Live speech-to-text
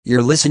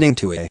You're listening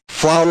to a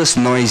Flawless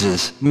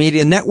Noises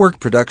Media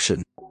Network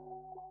production.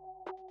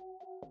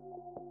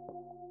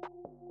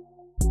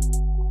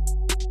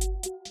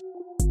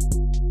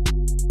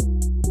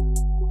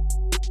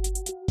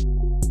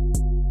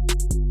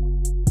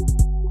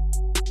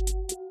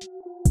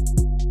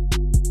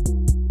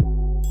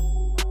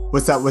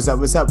 What's up, what's up,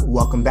 what's up?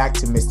 Welcome back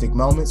to Mystic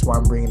Moments, where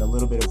I'm bringing a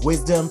little bit of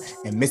wisdom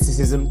and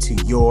mysticism to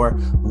your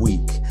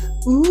week.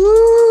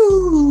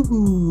 Ooh.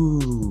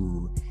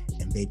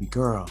 And baby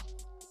girl,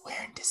 we're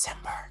in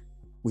December.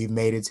 We've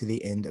made it to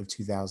the end of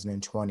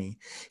 2020.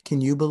 Can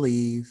you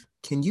believe?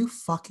 Can you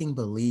fucking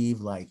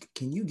believe? Like,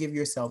 can you give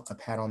yourself a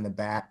pat on the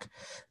back?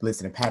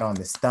 Listen, a pat on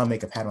the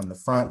stomach, a pat on the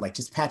front, like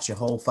just pat your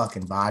whole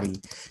fucking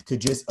body to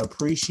just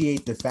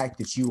appreciate the fact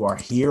that you are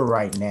here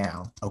right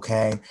now,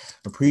 okay?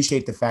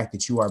 Appreciate the fact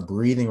that you are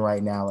breathing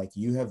right now. Like,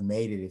 you have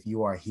made it. If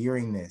you are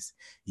hearing this,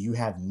 you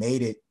have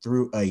made it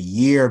through a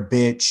year,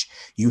 bitch.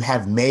 You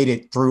have made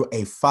it through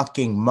a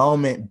fucking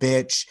moment,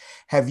 bitch.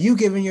 Have you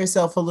given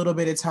yourself a little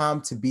bit of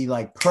time to be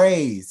like,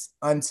 praise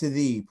unto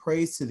thee,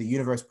 praise to the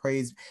universe,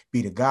 praise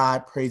be to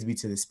God, praise be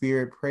to the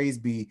spirit, praise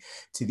be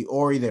to the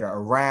Ori that are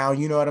around,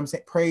 you know what I'm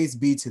saying? Praise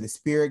be to the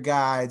spirit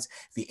guides,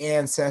 the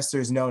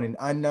ancestors known and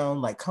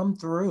unknown. Like, come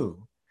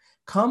through.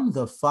 Come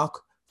the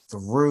fuck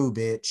through,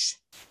 bitch.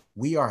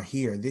 We are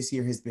here. This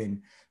year has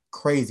been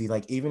crazy.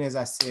 Like, even as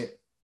I sit,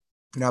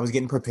 and I was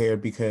getting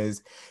prepared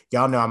because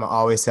y'all know I'm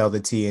always tell the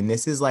tea, and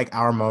this is like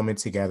our moment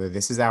together.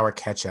 This is our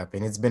catch up,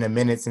 and it's been a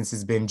minute since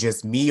it's been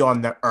just me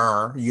on the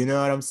you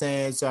know what I'm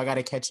saying? So I got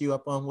to catch you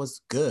up on what's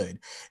good.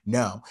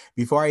 No,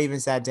 before I even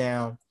sat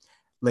down,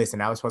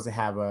 listen, I was supposed to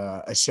have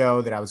a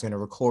show that I was going to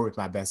record with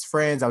my best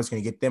friends. I was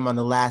going to get them on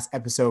the last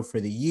episode for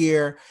the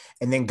year,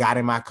 and then got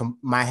in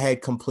my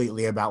head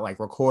completely about like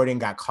recording,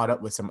 got caught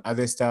up with some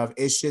other stuff.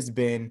 It's just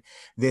been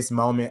this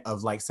moment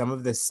of like some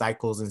of the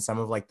cycles and some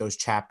of like those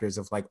chapters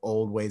of like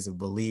old ways of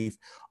belief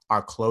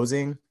are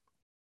closing,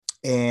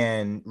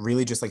 and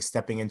really just like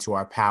stepping into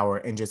our power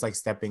and just like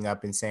stepping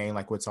up and saying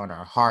like what's on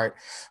our heart,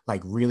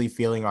 like really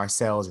feeling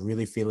ourselves,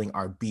 really feeling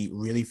our beat,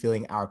 really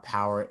feeling our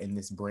power in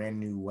this brand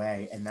new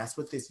way. And that's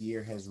what this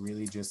year has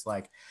really just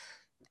like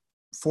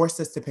forced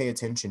us to pay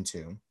attention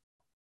to.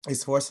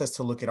 It's forced us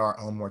to look at our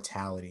own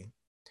mortality.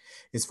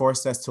 It's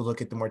forced us to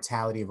look at the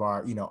mortality of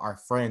our, our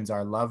friends,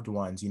 our loved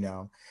ones.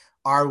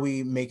 Are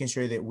we making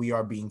sure that we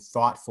are being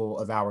thoughtful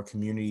of our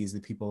communities,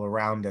 the people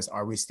around us?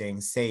 Are we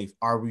staying safe?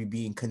 Are we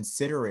being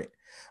considerate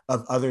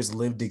of others'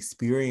 lived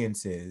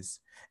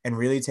experiences and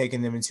really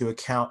taking them into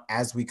account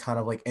as we kind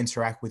of like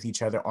interact with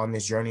each other on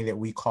this journey that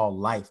we call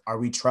life? Are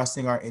we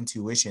trusting our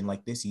intuition?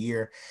 Like, this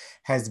year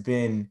has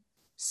been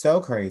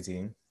so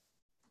crazy.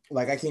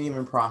 Like, I can't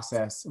even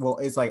process. Well,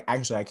 it's like,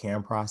 actually I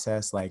can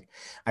process. Like,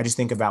 I just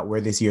think about where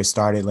this year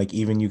started. Like,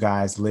 even you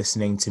guys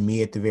listening to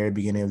me at the very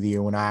beginning of the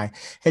year, when I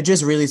had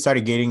just really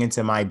started getting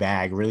into my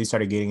bag, really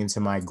started getting into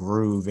my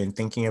groove, and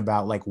thinking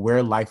about like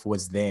where life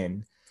was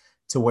then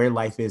to where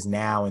life is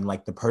now, and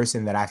like the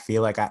person that I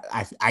feel like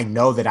I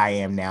know that I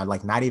am now.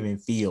 Like, not even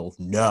feel,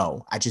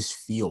 no, I just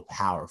feel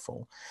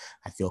powerful.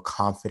 I feel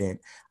confident.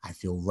 I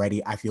feel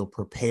ready. I feel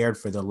prepared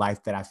for the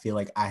life that I feel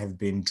like I have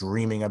been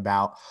dreaming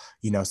about,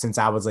 since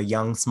I was a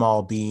young,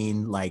 small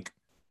being. Like,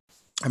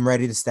 I'm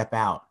ready to step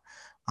out.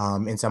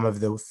 And some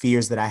of the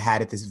fears that I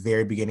had at this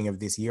very beginning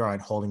of this year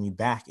aren't holding me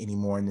back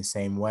anymore in the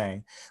same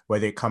way,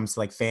 whether it comes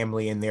to like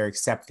family and their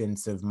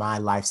acceptance of my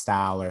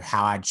lifestyle, or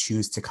how I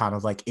choose to kind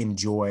of like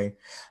enjoy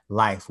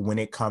life, when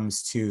it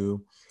comes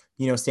to,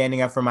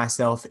 standing up for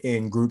myself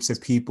in groups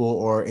of people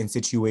or in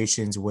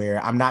situations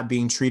where I'm not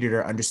being treated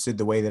or understood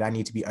the way that I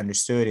need to be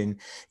understood. And,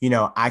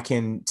 I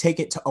can take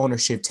it to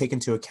ownership, take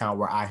into account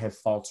where I have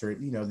faltered,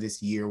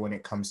 this year, when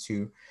it comes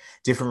to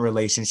different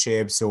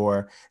relationships,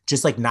 or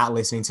just like not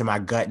listening to my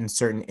gut in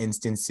certain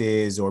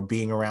instances, or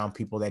being around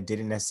people that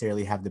didn't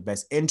necessarily have the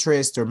best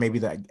interest, or maybe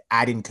that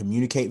I didn't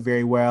communicate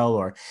very well,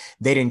 or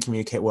they didn't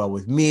communicate well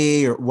with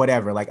me, or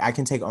whatever. Like, I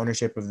can take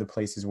ownership of the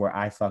places where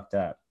I fucked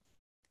up.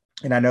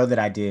 And I know that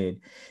I did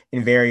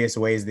in various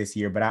ways this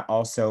year, but I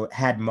also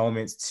had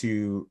moments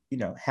to,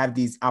 have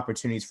these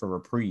opportunities for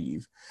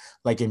reprieve,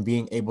 like in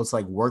being able to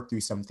like work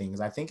through some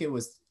things. I think it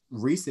was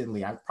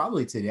recently,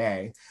 probably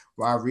today,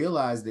 where I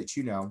realized that,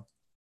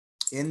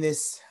 in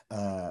this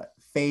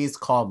phase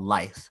called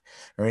life,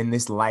 or in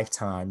this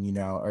lifetime,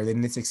 or in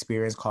this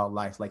experience called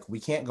life, like, we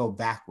can't go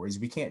backwards.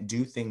 We can't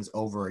do things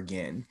over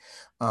again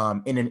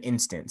in an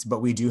instance,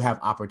 but we do have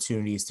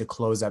opportunities to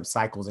close up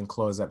cycles and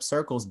close up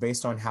circles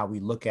based on how we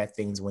look at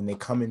things when they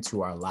come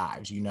into our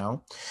lives,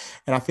 And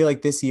I feel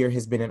like this year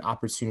has been an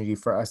opportunity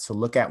for us to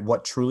look at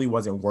what truly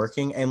wasn't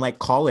working and like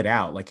call it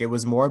out. Like, it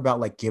was more about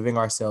like giving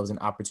ourselves an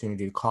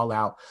opportunity to call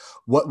out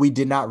what we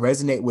did not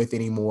resonate with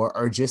anymore,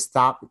 or just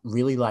stop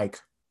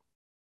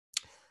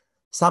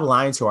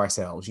lying to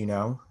ourselves.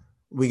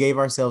 We gave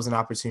ourselves an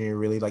opportunity to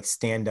really like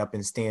stand up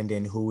and stand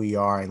in who we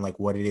are, and like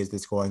what it is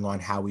that's going on,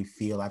 how we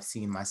feel. I've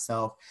seen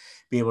myself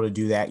be able to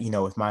do that,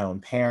 with my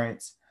own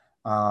parents,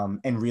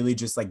 and really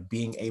just like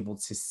being able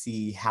to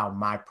see how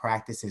my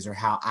practices or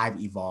how I've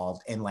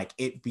evolved and like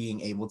it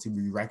being able to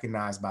be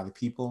recognized by the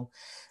people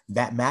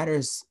that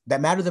matter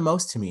the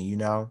most to me, you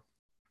know?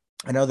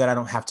 I know that I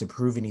don't have to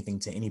prove anything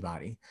to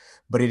anybody,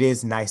 but it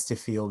is nice to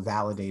feel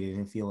validated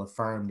and feel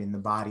affirmed in the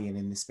body and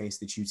in the space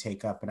that you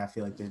take up. And I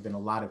feel like there's been a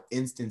lot of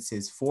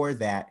instances for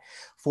that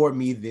for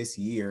me this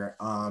year,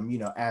 you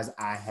know, as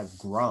I have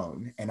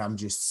grown. And I'm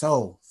just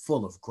so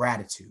full of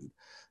gratitude,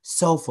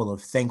 so full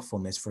of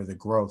thankfulness for the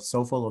growth,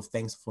 so full of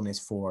thankfulness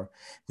for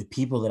the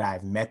people that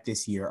I've met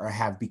this year or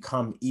have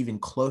become even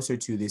closer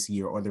to this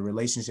year, or the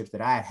relationships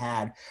that I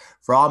had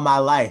for all my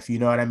life, you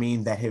know what I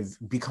mean, that have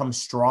become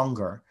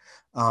stronger,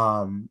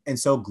 and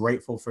so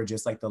grateful for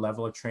just like the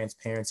level of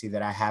transparency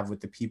that I have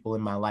with the people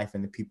in my life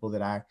and the people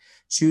that I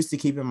choose to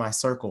keep in my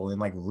circle, and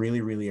like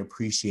really, really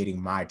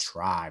appreciating my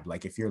tribe.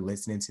 Like if you're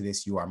listening to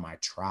this, you are my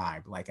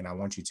tribe. Like, and I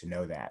want you to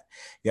know that.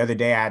 The other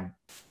day I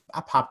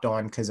popped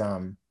on because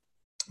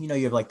you know,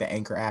 you have like the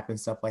Anchor app and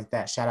stuff like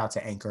that. Shout out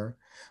to Anchor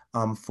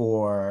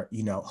for,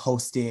 you know,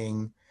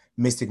 hosting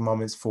Mystic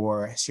Moments,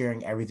 for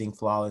sharing everything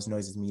Flawless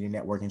Noises Media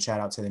Network, and shout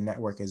out to the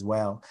network as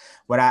well.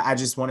 What I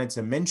just wanted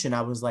to mention,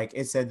 I was like,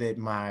 it said that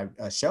my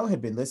show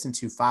had been listened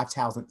to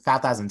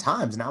 5,000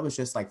 times. And I was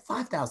just like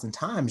 5,000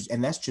 times.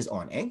 And that's just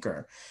on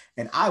Anchor.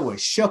 And I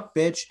was shook,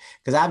 bitch,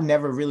 because I've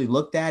never really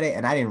looked at it.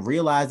 And I didn't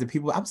realize that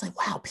I was like,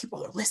 wow,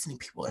 people are listening.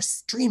 People are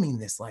streaming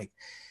this. Like,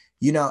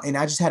 you know, and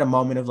I just had a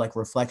moment of like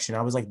reflection.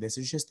 I was like, this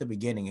is just the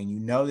beginning. And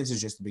you know, this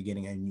is just the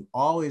beginning. And you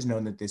always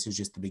know that this is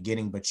just the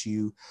beginning, but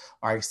you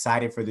are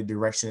excited for the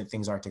direction that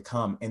things are to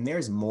come. And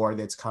there's more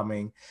that's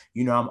coming.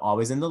 You know, I'm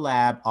always in the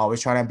lab, always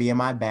trying to be in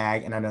my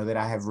bag. And I know that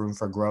I have room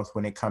for growth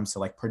when it comes to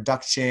like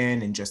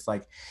production and just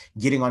like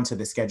getting onto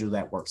the schedule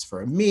that works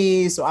for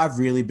me. So I've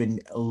really been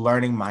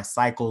learning my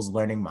cycles,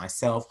 learning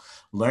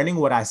myself, learning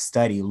what I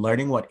study,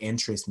 learning what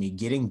interests me,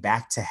 getting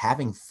back to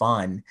having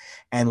fun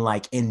and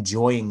like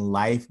enjoying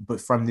life, but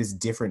from this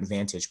different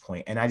vantage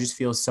point. And I just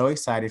feel so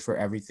excited for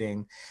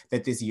everything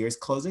that this year is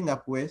closing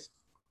up with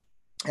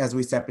as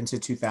we step into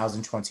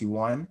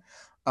 2021.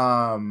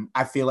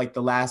 I feel like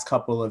the last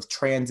couple of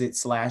transit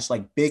slash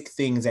like big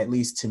things, at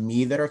least to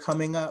me, that are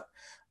coming up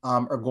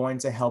are going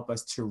to help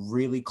us to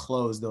really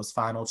close those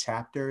final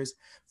chapters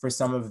for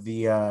some of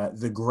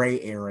the gray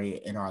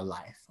area in our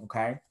life.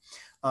 Okay.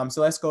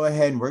 So let's go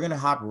ahead and we're gonna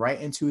hop right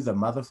into the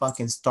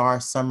motherfucking star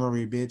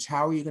summary, bitch.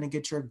 How are you gonna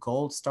get your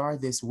gold star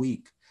this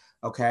week?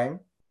 Okay.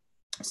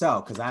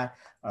 So, because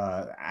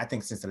I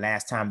think since the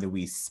last time that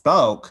we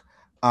spoke,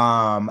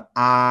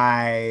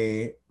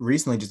 I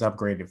recently just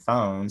upgraded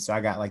phones. So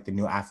I got like the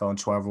new iPhone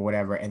 12 or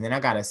whatever. And then I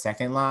got a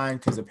second line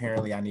because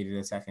apparently I needed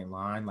a second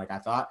line. Like I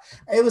thought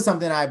it was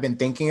something I've been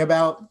thinking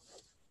about.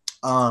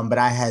 But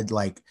I had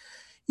like,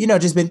 you know,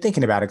 just been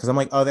thinking about it because I'm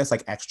like, oh, that's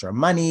like extra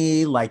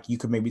money. Like you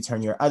could maybe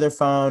turn your other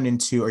phone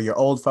into, or your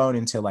old phone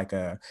into like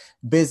a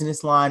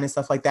business line and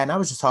stuff like that. And I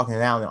was just talking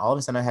it out, and all of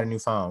a sudden I had a new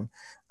phone.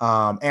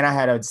 And I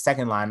had a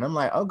second line. And I'm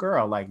like, oh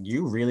girl, like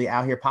you really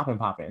out here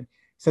popping.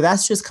 So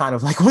that's just kind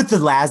of like what the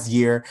last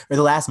year or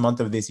the last month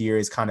of this year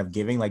is kind of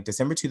giving. Like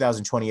December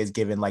 2020 is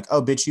given like, oh,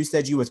 bitch, you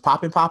said you was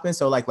popping.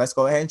 So like, let's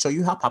go ahead and show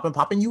you how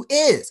popping you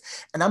is.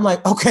 And I'm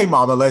like, okay,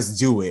 mama, let's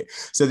do it.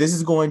 So this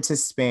is going to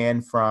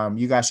span from,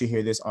 you guys should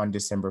hear this on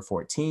December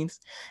 14th.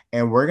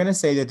 And we're going to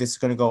say that this is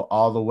going to go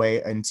all the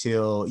way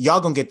until y'all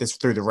going to get this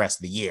through the rest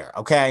of the year.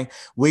 Okay.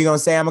 We're going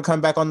to say I'm going to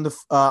come back on the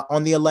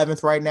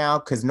 11th right now,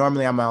 because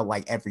normally I'm out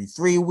like every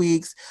 3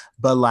 weeks.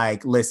 But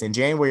like, listen,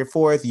 January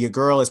 4th, your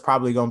girl is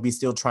probably going to be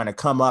still trying to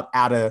come up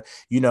out of,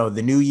 you know,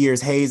 the New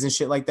Year's haze and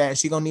shit like that. And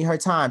she going to need her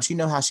time. She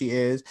know how she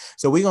is.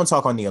 So we're going to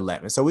talk on the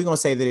 11th. So we're going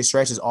to say that it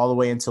stretches all the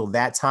way until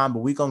that time, but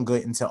we're going to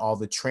get into all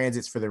the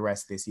transits for the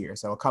rest of this year.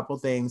 So a couple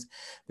things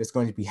that's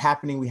going to be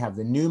happening. We have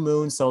the new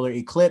moon solar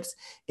eclipse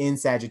in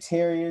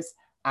Sagittarius.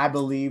 I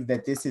believe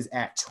that this is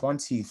at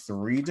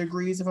 23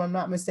 degrees, if I'm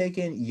not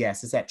mistaken.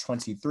 Yes, it's at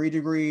 23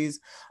 degrees.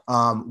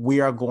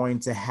 We are going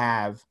to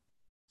have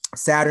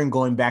Saturn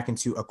going back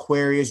into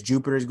Aquarius.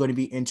 Jupiter is going to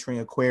be entering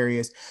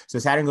Aquarius. So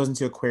Saturn goes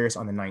into Aquarius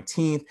on the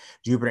 19th.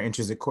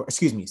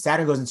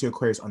 Saturn goes into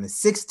Aquarius on the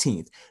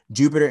 16th.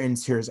 Jupiter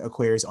enters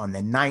Aquarius on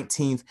the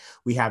 19th.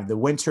 We have the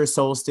winter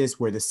solstice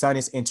where the sun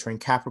is entering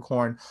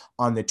Capricorn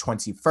on the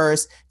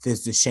 21st.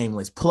 There's the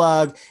shameless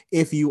plug.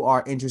 If you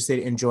are interested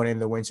in joining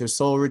the Winter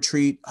Soul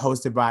Retreat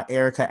hosted by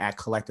Erica at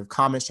Collective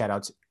Comments, shout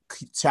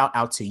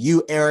out to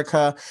you,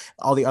 Erica,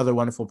 all the other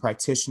wonderful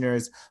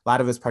practitioners. A lot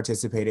of us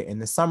participated in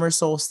the summer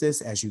solstice,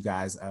 as you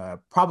guys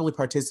probably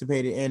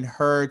participated in,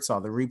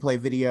 saw the replay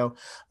video.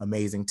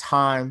 Amazing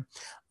time.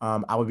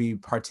 I will be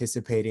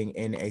participating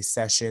in a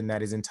session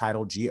that is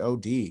entitled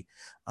GOD,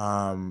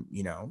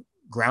 you know,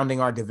 grounding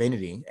our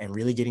divinity and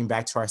really getting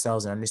back to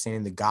ourselves and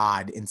understanding the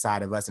God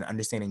inside of us and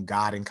understanding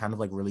God and kind of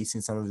like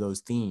releasing some of those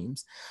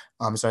themes.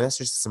 So that's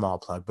just a small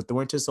plug, but the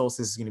winter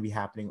solstice is going to be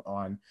happening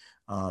on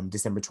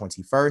December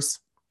 21st.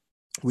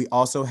 We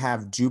also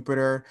have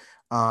Jupiter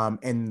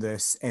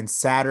and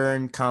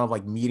Saturn kind of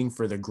like meeting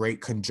for the Great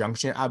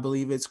Conjunction, I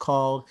believe it's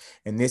called.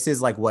 And this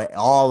is like what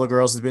all the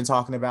girls has been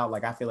talking about.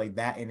 Like I feel like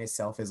that in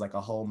itself is like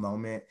a whole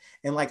moment.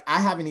 And like I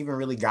haven't even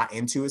really got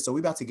into it. So we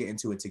about to get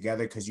into it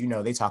together because you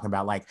know they talking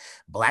about like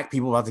black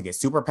people about to get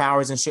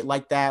superpowers and shit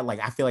like that. Like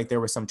I feel like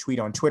there was some tweet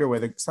on Twitter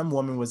where some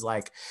woman was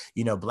like,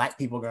 you know, black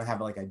people are gonna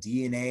have like a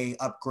DNA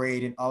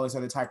upgrade and all this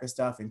other type of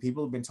stuff. And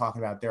people have been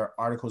talking about their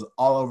articles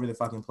all over the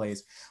fucking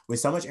place with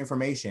so much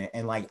information.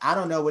 And like I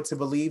don't know what to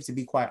believe, to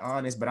be quite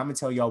honest, but I'm gonna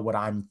tell y'all what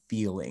I'm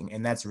feeling,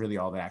 and that's really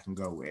all that I can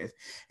go with.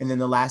 And then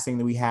the last thing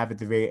that we have at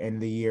the very end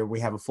of the year, we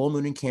have a full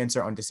moon in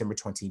Cancer on December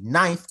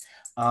 29th.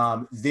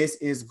 This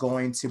is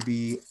going to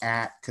be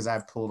at, because I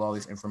pulled all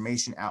this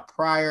information out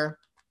prior.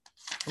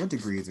 What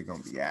degree is it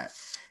going to be at?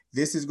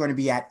 This is going to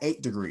be at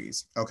 8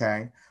 degrees.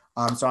 Okay.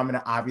 So I'm going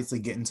to obviously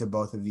get into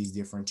both of these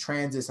different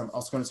transits. I'm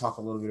also going to talk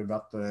a little bit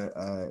about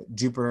the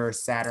Jupiter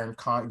Saturn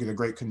the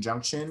Great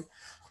Conjunction,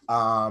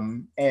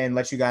 and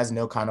let you guys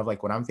know kind of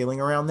like what I'm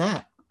feeling around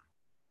that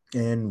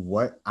and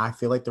what I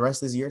feel like the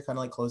rest of this year kind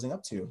of like closing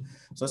up to.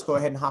 So let's go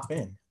ahead and hop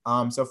in.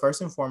 So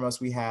first and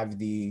foremost, we have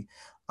the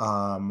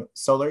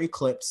solar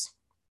eclipse,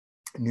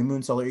 new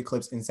moon solar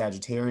eclipse in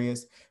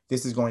Sagittarius.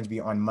 This is going to be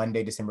on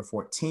Monday, December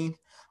 14th.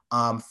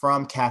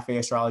 From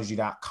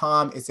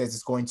cafeastrology.com, it says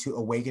it's going to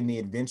awaken the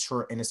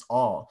adventurer in us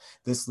all.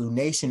 This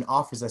lunation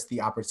offers us the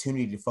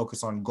opportunity to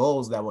focus on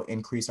goals that will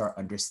increase our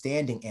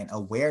understanding and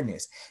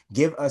awareness,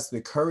 give us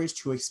the courage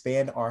to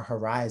expand our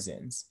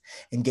horizons,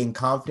 and gain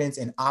confidence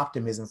and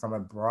optimism from a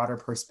broader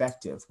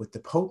perspective. With the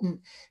potent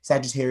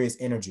Sagittarius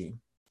energy,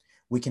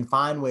 we can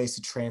find ways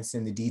to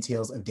transcend the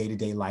details of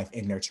day-to-day life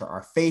and nurture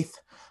our faith,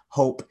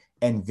 hope,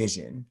 and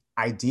vision.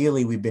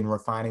 Ideally, we've been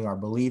refining our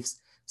beliefs,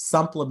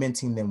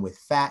 supplementing them with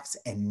facts,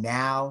 and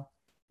now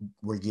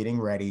we're getting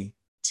ready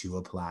to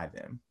apply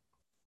them.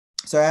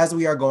 So as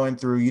we are going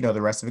through, you know,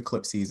 the rest of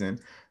eclipse season,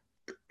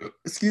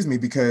 excuse me,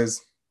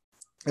 because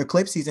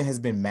eclipse season has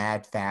been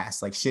mad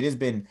fast. Like shit has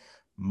been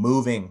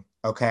moving,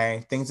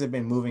 okay? Things have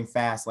been moving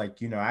fast.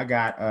 Like, you know, I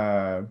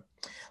got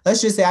let's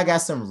just say I got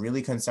some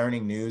really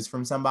concerning news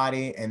from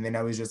somebody. And then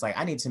I was just like,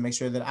 I need to make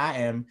sure that I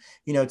am,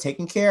 you know,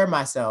 taking care of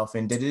myself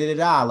and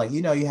da-da-da-da. Like,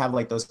 you know, you have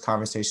like those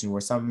conversations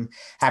where something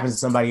happens to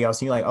somebody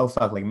else and you're like, oh,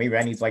 fuck, like maybe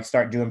I need to like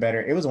start doing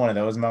better. It was one of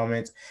those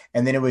moments.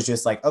 And then it was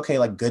just like, okay,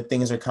 like good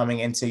things are coming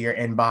into your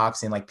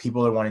inbox and like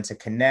people are wanting to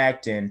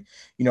connect and,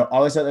 you know,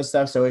 all this other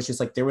stuff. So it's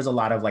just like, there was a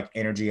lot of like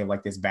energy of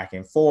like this back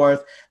and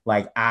forth.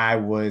 Like I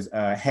was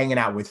hanging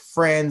out with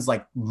friends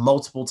like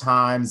multiple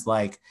times,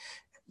 like,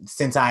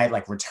 since I had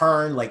like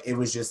returned, like it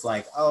was just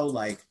like, oh,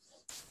 like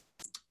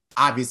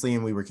obviously,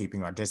 and we were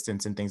keeping our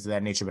distance and things of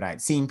that nature, but I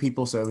had seen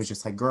people. So it was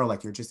just like, girl,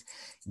 like you're just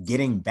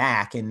getting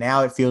back. And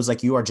now it feels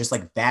like you are just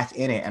like back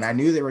in it. And I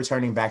knew that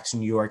returning back to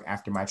New York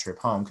after my trip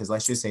home, because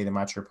let's just say that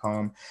my trip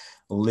home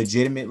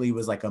legitimately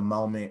was like a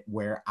moment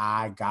where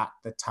I got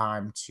the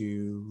time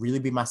to really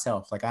be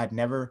myself. Like I had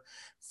never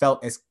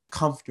felt as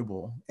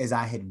comfortable as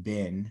I had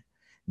been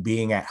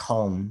being at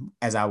home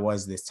as I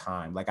was this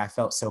time. Like I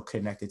felt so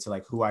connected to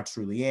like who I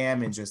truly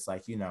am and just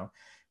like, you know,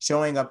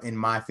 showing up in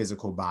my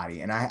physical body.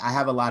 And I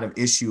have a lot of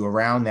issue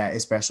around that,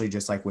 especially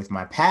just like with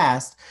my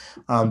past,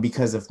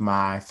 because of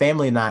my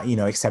family not, you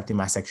know, accepting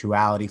my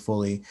sexuality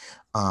fully,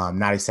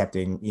 not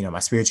accepting, you know, my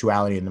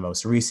spirituality in the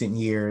most recent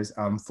years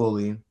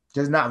fully,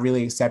 just not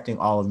really accepting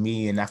all of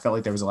me. And I felt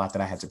like there was a lot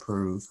that I had to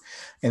prove.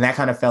 And that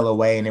kind of fell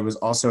away. And it was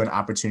also an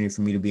opportunity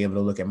for me to be able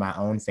to look at my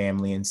own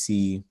family and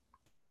see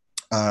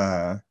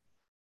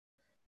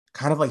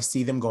kind of like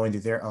see them going through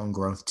their own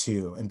growth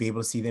too, and be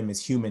able to see them as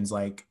humans,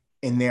 like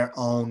in their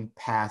own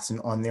paths and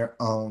on their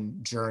own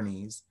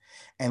journeys,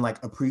 and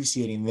like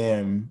appreciating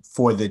them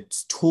for the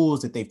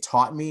tools that they've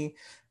taught me,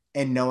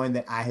 and knowing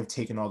that I have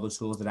taken all the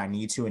tools that I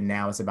need to, and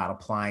now it's about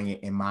applying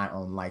it in my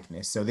own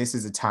likeness. So this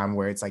is a time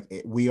where it's like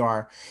we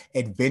are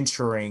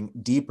adventuring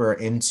deeper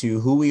into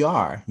who we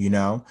are, you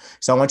know?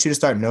 So I want you to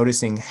start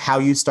noticing how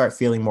you start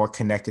feeling more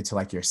connected to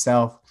like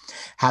yourself,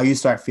 how you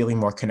start feeling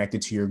more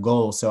connected to your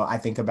goals. So I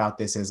think about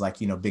this as like,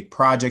 you know, big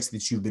projects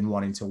that you've been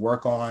wanting to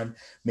work on,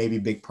 maybe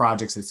big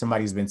projects that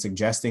somebody's been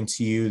suggesting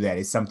to you that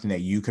is something that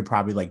you could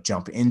probably like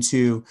jump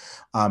into.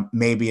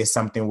 Maybe it's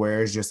something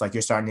where it's just like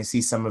you're starting to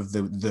see some of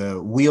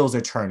the wheels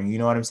are turning. You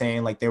know what I'm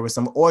saying? Like there was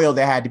some oil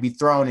that had to be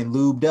thrown and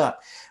lubed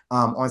up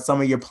on some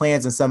of your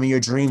plans and some of your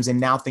dreams. And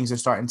now things are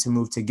starting to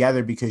move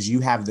together because you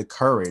have the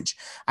courage.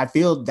 I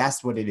feel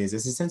that's what it is.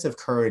 It's a sense of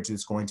courage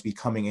that's going to be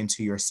coming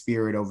into your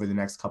spirit over the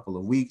next couple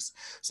of weeks.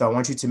 So I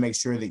want you to make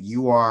sure that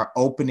you are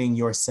opening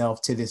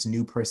yourself to this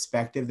new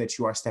perspective that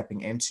you are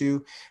stepping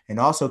into, and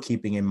also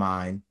keeping in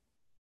mind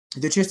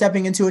that you're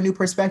stepping into a new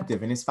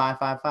perspective, and it's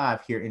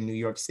 555 here in New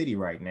York City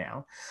right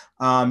now.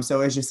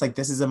 So it's just like,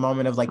 this is a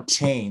moment of like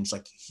change,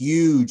 like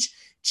huge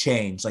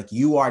change. Like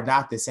you are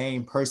not the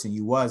same person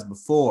you was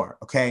before.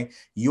 Okay.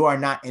 You are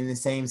not in the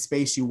same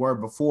space you were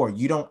before.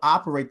 You don't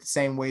operate the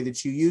same way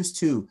that you used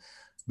to,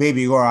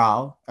 baby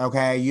girl.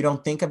 Okay. You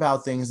don't think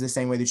about things the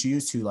same way that you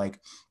used to. Like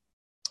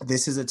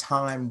this is a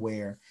time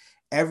where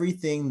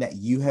everything that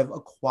you have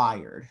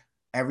acquired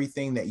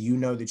everything that you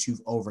know that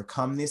you've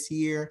overcome this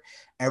year,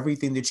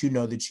 everything that you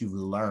know that you've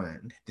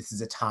learned. This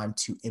is a time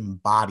to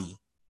embody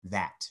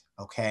that,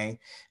 okay?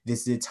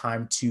 This is a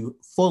time to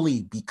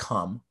fully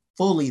become,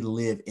 fully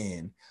live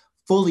in,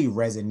 fully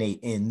resonate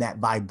in that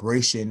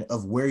vibration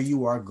of where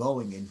you are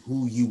going and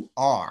who you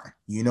are.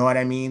 You know what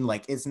I mean?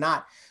 Like, it's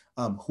not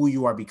who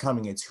you are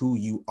becoming, it's who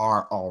you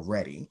are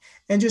already.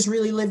 And just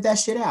really live that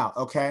shit out,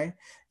 okay?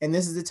 And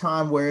this is a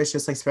time where it's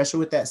just like, especially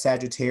with that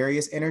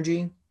Sagittarius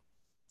energy,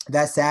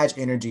 that Sag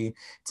energy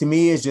to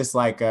me is just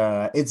like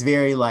it's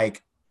very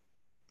like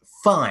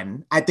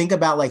fun. I think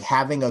about like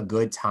having a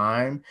good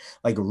time,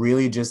 like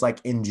really just like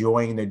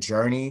enjoying the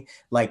journey,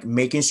 like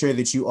making sure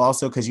that you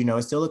also, because you know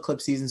it's still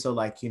eclipse season, so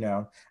like, you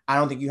know, I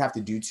don't think you have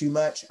to do too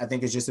much. I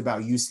think it's just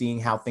about you seeing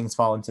how things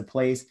fall into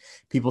place.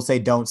 People say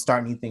don't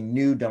start anything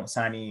new, don't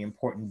sign any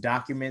important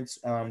documents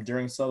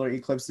during solar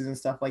eclipses and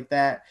stuff like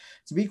that.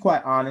 To be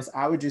quite honest,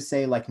 I would just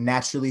say like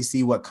naturally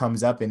see what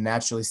comes up and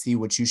naturally see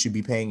what you should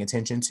be paying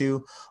attention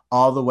to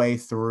all the way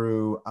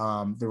through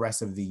the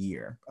rest of the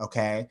year.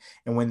 Okay.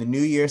 And when the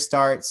new year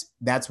starts,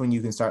 that's when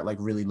you can start like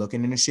really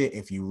looking into shit.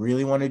 If you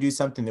really want to do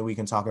something, then we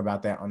can talk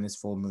about that on this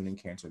full moon in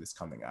Cancer that's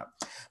coming up.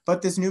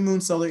 But this new moon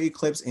solar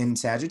eclipse in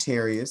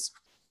Sagittarius,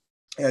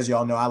 as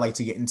y'all know, I like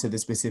to get into the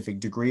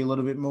specific degree a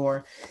little bit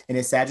more. And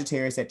it's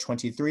Sagittarius at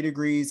 23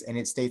 degrees, and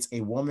it states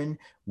a woman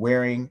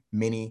wearing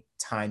many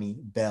tiny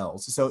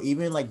bells. So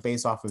even like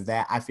based off of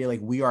that, I feel like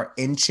we are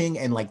inching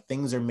and like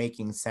things are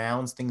making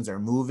sounds, things are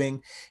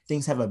moving,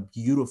 things have a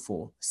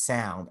beautiful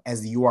sound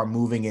as you are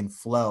moving in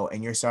flow,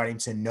 and you're starting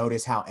to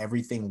notice how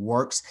everything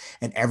works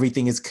and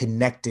everything is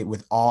connected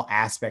with all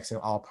aspects and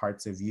all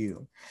parts of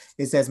you.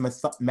 It says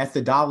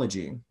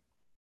methodology,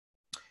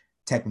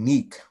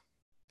 technique,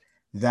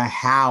 the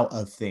how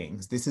of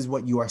things. This is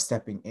what you are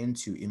stepping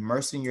into,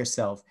 immersing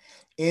yourself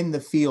in the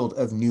field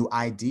of new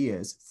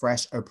ideas,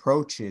 fresh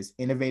approaches,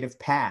 innovative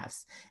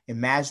paths,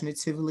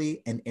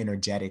 imaginatively and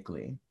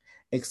energetically,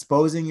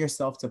 exposing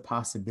yourself to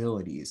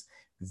possibilities,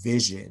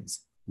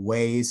 visions,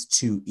 ways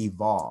to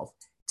evolve.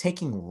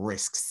 Taking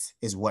risks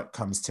is what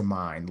comes to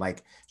mind.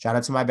 Like, shout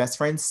out to my best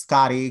friend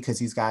Scotty, because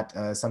he's got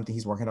something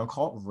he's working on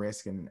called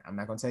Risk. And I'm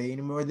not going to tell you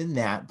any more than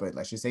that, but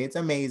let's just say it's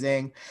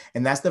amazing.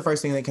 And that's the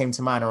first thing that came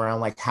to mind around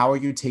like, how are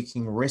you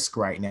taking risk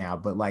right now?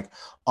 But like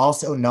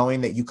also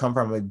knowing that you come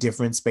from a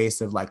different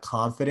space of like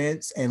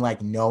confidence and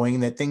like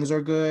knowing that things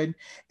are good.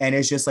 And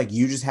it's just like,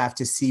 you just have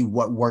to see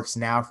what works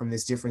now from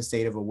this different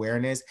state of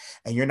awareness.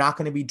 And you're not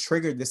going to be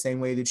triggered the same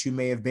way that you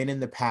may have been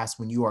in the past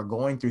when you are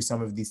going through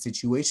some of these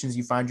situations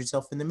you find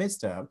yourself in the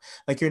midst of.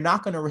 Like, you're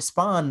not going to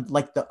respond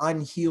like the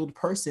unhealed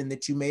person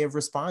that you may have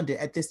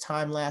responded at this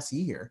time last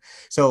year.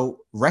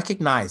 So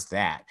recognize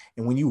that.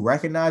 And when you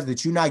recognize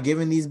that you're not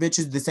giving these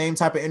bitches the same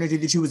type of energy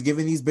that you was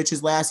giving these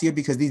bitches last year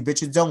because these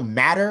bitches don't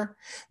matter,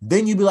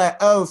 then you be like,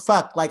 oh,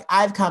 fuck, like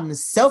I've come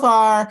so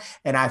far.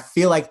 And I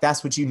feel like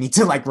that's what you need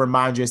to like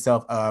remind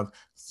yourself of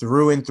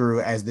through and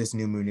through as this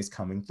new moon is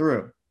coming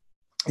through.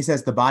 He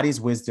says the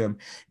body's wisdom,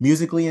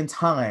 musically in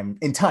time,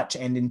 in touch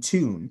and in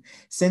tune,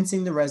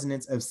 sensing the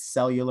resonance of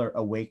cellular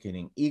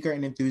awakening, eager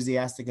and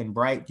enthusiastic and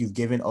bright, you've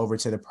given over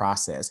to the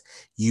process.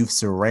 You've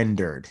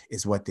surrendered,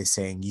 is what they're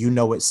saying. You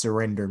know what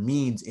surrender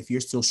means. If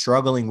you're still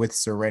struggling with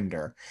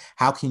surrender,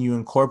 how can you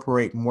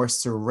incorporate more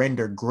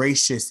surrender,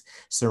 gracious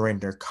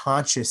surrender,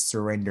 conscious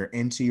surrender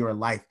into your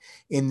life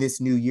in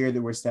this new year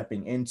that we're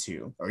stepping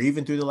into, or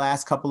even through the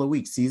last couple of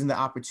weeks, seizing the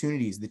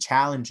opportunities, the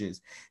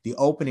challenges, the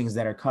openings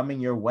that are coming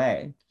your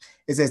way?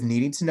 It says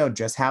needing to know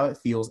just how it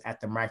feels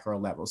at the micro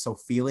level. So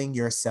feeling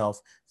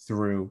yourself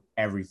through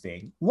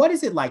everything. What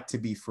is it like to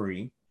be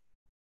free,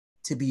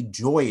 to be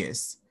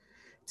joyous,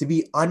 to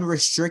be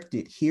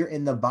unrestricted here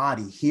in the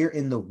body, here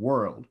in the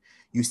world?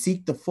 You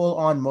seek the full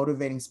on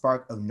motivating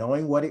spark of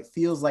knowing what it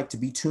feels like to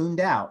be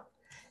tuned out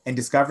and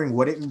discovering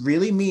what it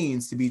really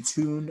means to be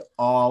tuned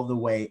all the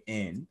way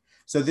in.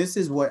 So this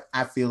is what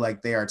I feel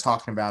like they are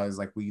talking about, is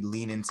like we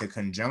lean into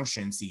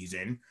conjunction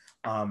season,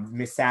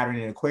 Miss Saturn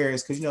and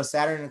Aquarius, because you know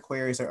Saturn and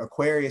Aquarius are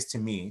Aquarius to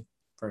me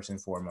first and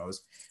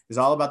foremost is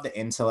all about the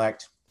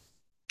intellect.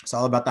 It's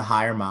all about the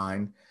higher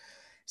mind.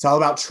 It's all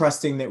about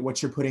trusting that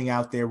what you're putting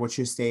out there, what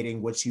you're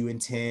stating, what you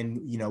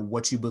intend, you know,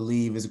 what you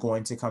believe is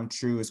going to come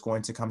true, is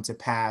going to come to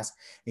pass,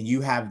 and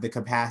you have the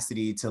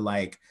capacity to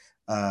like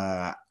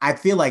I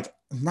feel like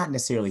not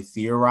necessarily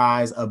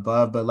theorize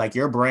above, but like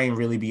your brain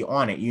really be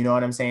on it. You know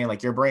what I'm saying?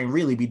 Like your brain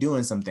really be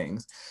doing some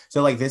things.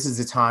 So like this is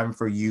the time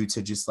for you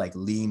to just like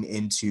lean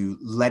into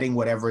letting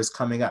whatever is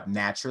coming up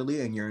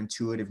naturally and your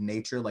intuitive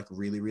nature like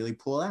really, really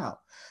pull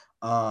out.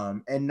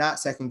 And not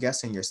second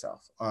guessing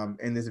yourself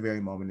in this very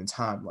moment in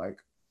time.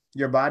 Like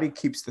your body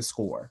keeps the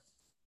score.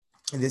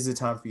 And this is a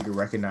time for you to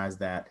recognize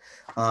that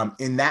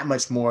in that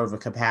much more of a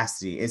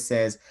capacity. It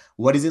says,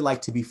 what is it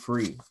like to be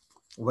free?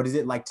 What is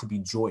it like to be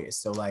joyous?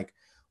 So like,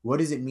 what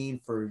does it mean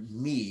for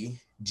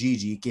me,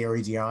 Gigi,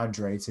 Gary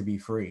DeAndre, to be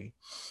free?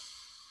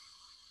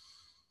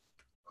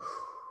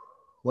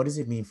 What does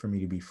it mean for me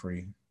to be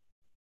free?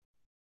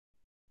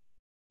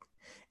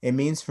 It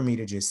means for me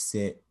to just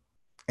sit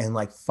and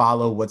like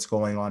follow what's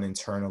going on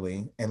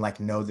internally and like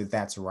know that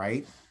that's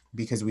right,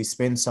 because we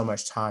spend so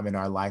much time in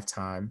our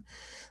lifetime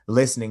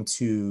listening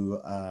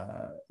to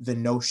the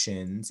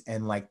notions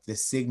and like the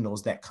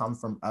signals that come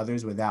from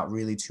others without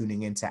really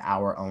tuning into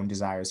our own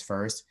desires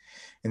first.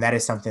 And that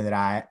is something that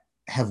I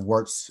have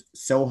worked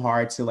so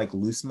hard to like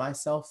loose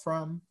myself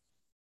from,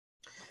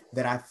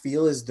 that I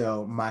feel as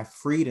though my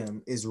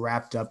freedom is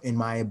wrapped up in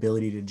my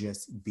ability to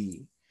just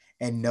be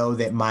and know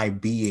that my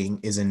being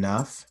is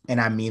enough. And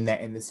I mean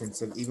that in the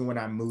sense of even when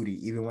I'm moody,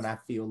 even when I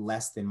feel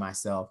less than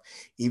myself,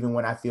 even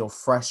when I feel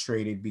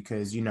frustrated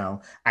because, you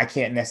know, I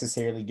can't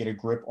necessarily get a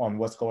grip on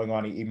what's going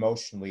on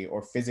emotionally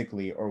or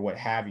physically or what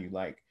have you.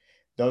 Like,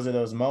 those are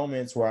those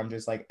moments where I'm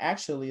just like,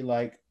 actually,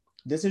 like,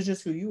 this is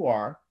just who you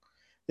are.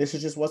 This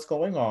is just what's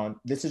going on.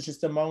 This is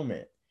just a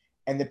moment.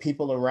 And the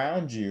people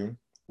around you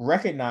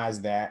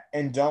recognize that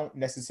and don't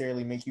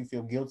necessarily make you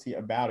feel guilty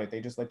about it.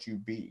 They just let you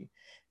be.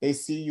 They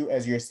see you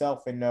as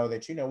yourself and know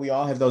that, you know, we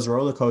all have those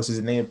roller coasters,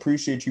 and they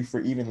appreciate you for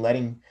even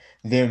letting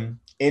them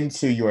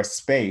into your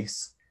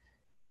space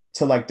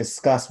to like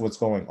discuss what's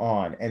going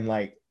on. And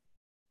like,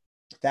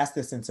 that's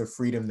the sense of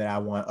freedom that I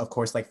want. Of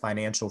course, like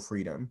financial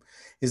freedom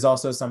is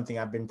also something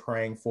I've been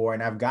praying for,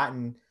 and I've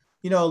gotten,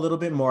 you know, a little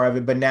bit more of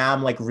it. But now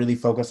I'm like really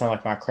focused on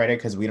like my credit,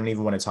 because we don't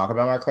even want to talk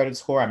about my credit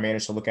score. I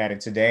managed to look at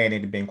it today, and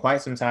it had been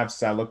quite some time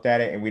since I looked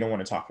at it, and we don't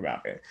want to talk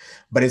about it.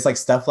 But it's like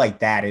stuff like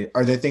that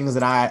are the things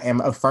that I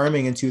am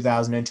affirming in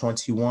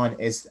 2021.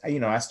 Is, you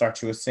know, I start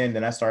to ascend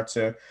and I start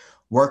to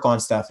work on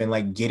stuff and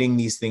like getting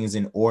these things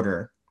in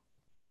order.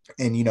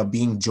 And, you know,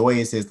 being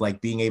joyous is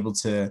like being able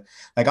to,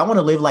 like, I want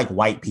to live like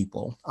white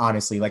people,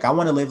 honestly. Like, I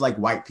want to live like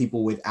white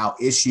people without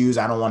issues.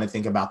 I don't want to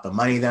think about the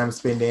money that I'm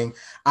spending.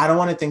 I don't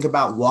want to think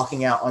about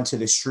walking out onto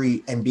the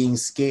street and being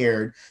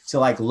scared to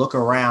like look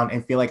around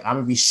and feel like I'm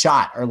gonna be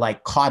shot or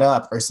like caught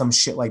up or some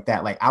shit like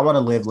that. Like, I want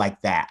to live like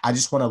that. I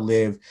just want to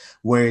live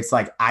where it's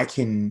like I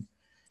can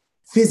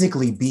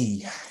physically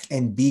be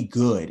and be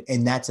good,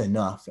 and that's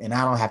enough, and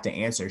I don't have to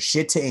answer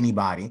shit to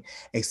anybody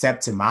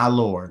except to my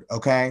Lord.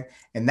 Okay.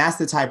 And that's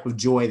the type of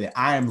joy that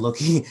I am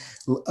looking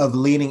of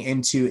leaning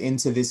into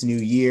this new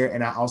year.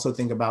 And I also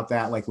think about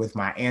that like with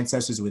my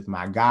ancestors, with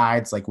my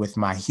guides, like with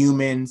my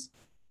humans,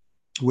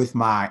 with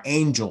my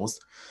angels.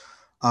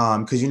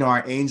 Because, you know,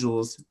 our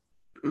angels,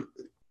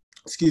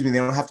 excuse me, they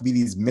don't have to be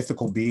these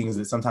mythical beings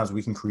that sometimes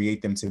we can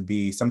create them to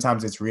be.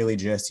 Sometimes it's really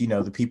just, you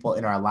know, the people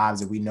in our lives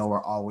that we know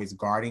are always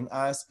guarding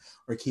us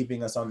or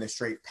keeping us on the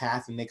straight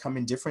path. And they come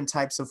in different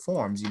types of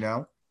forms, you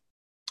know?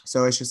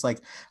 So it's just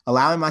like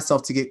allowing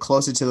myself to get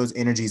closer to those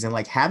energies, and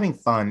like having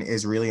fun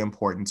is really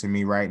important to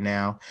me right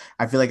now.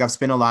 I feel like I've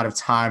spent a lot of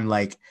time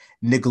like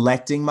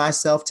neglecting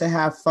myself to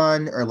have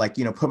fun, or like,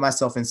 you know, put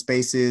myself in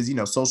spaces, you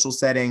know, social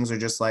settings, or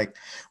just like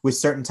with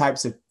certain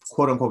types of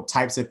quote unquote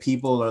types of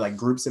people or like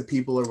groups of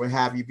people or what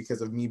have you,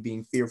 because of me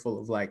being fearful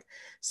of like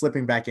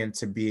slipping back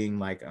into being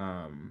like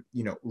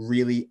you know,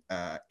 really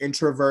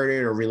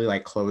introverted or really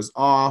like closed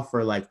off,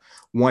 or like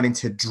wanting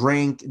to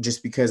drink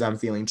just because I'm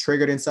feeling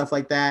triggered and stuff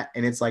like that.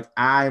 And it's like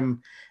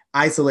I'm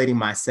isolating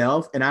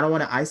myself, and I don't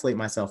want to isolate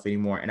myself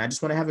anymore. And I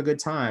just want to have a good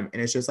time.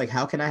 And it's just like,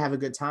 how can I have a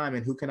good time?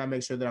 And who can I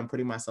make sure that I'm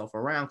putting myself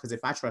around? Because if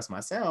I trust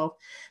myself,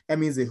 that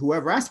means that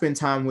whoever I spend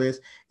time with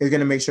is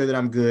going to make sure that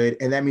I'm good.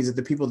 And that means that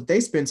the people that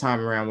they spend time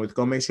around with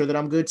go make sure that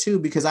I'm good too,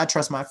 because I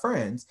trust my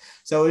friends.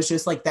 So it's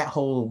just like that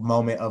whole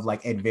moment of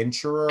like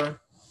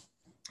adventurer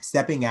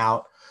stepping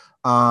out,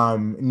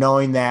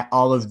 knowing that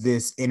all of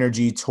this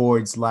energy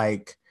towards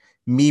like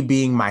me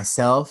being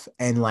myself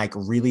and like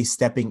really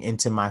stepping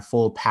into my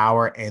full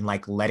power and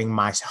like letting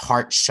my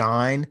heart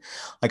shine.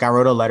 Like, I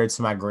wrote a letter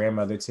to my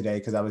grandmother today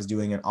because I was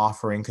doing an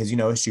offering, because, you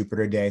know, it's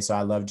Jupiter Day. So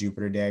I love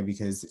Jupiter Day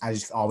because I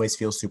just always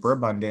feel super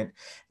abundant.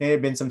 And it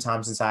had been some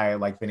time since I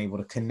had like been able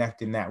to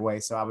connect in that way.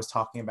 So I was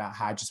talking about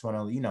how I just want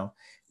to, you know,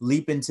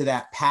 leap into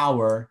that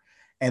power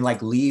and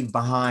like leave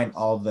behind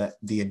all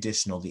the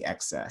additional, the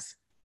excess.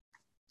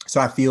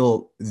 So I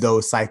feel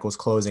those cycles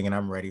closing, and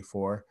I'm ready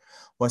for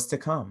what's to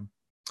come.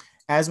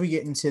 As we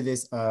get into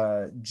this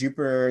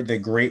Jupiter, the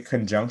Great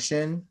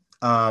Conjunction,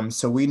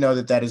 so we know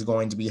that that is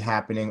going to be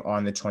happening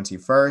on the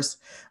 21st.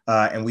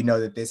 And we know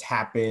that this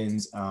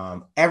happens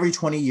every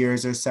 20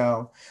 years or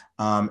so.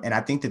 And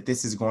I think that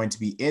this is going to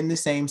be in the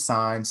same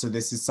sign. So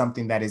this is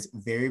something that is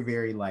very,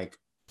 very like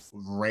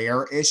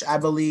rare-ish, I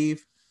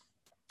believe.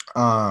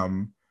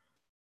 Um,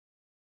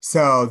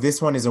 so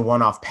this one is a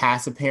one-off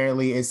pass,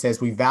 apparently. It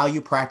says, we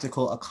value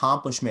practical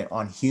accomplishment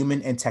on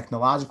human and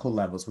technological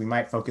levels. We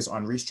might focus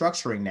on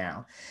restructuring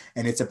now.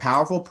 And it's a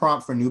powerful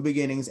prompt for new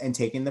beginnings and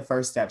taking the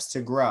first steps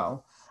to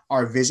grow.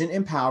 Our vision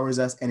empowers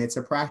us, and it's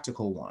a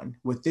practical one.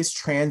 With this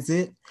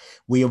transit,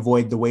 we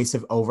avoid the waste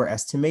of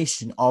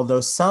overestimation,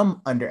 although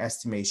some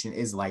underestimation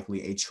is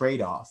likely a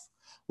trade-off.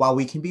 While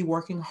we can be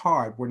working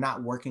hard, we're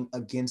not working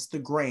against the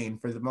grain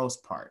for the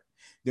most part.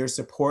 Their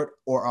support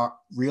or our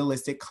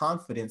realistic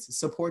confidence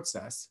supports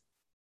us.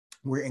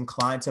 We're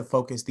inclined to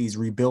focus these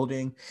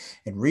rebuilding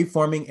and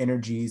reforming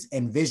energies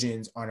and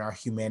visions on our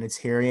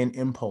humanitarian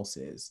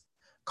impulses,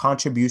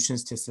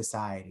 contributions to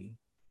society,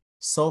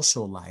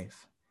 social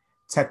life,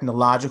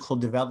 technological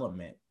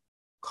development,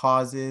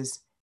 causes,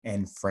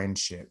 and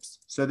friendships.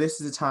 So this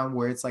is a time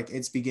where it's like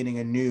it's beginning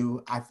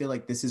anew. I feel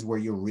like this is where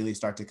you'll really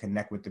start to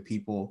connect with the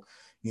people,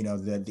 you know,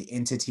 the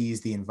entities,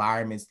 the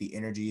environments, the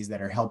energies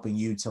that are helping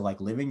you to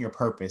like live in your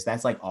purpose.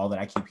 That's like all that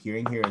I keep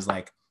hearing here is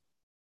like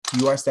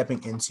you are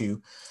stepping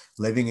into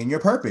living in your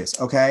purpose.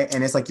 Okay.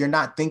 And it's like you're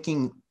not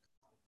thinking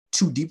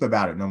too deep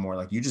about it no more.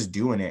 Like you're just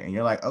doing it and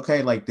you're like,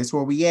 okay, like this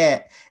where we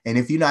at. And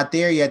if you're not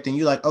there yet, then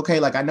you're like, okay,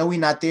 like I know we're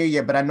not there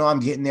yet, but I know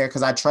I'm getting there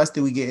because I trust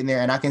that we get in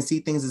there and I can see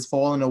things is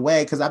falling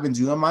away because I've been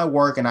doing my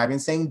work and I've been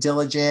staying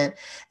diligent.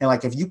 And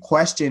like if you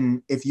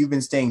question if you've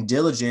been staying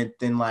diligent,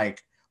 then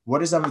like what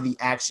are some of the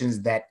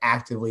actions that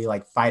actively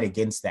like fight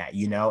against that,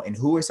 you know? And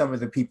who are some of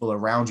the people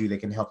around you that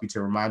can help you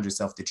to remind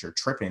yourself that you're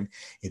tripping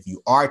if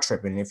you are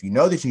tripping? And if you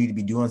know that you need to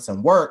be doing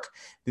some work,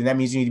 then that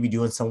means you need to be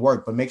doing some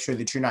work, but make sure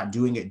that you're not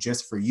doing it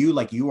just for you.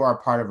 Like you are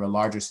a part of a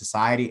larger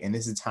society and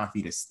this is time for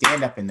you to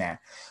stand up in that.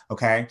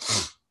 Okay.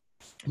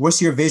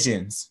 What's your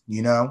visions?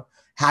 You know,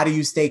 how do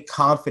you stay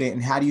confident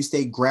and how do you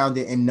stay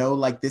grounded and know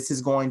like this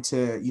is going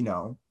to, you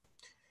know,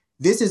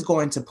 this is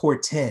going to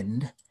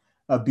portend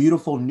a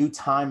beautiful new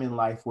time in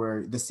life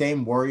where the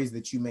same worries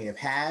that you may have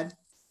had,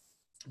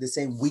 the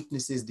same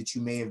weaknesses that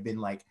you may have been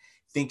like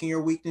thinking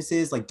your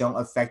weaknesses, like don't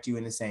affect you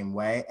in the same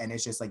way. And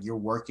it's just like you're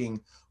working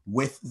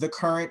with the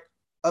current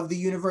of the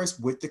universe,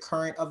 with the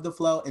current of the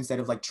flow, instead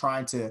of like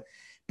trying to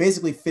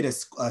basically fit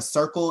a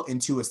circle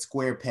into a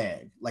square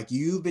peg. Like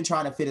you've been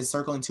trying to fit a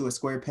circle into a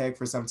square peg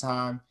for some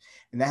time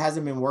and that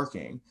hasn't been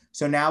working.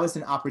 So now it's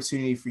an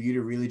opportunity for you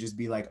to really just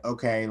be like,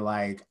 okay,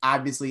 like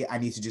obviously I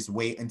need to just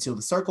wait until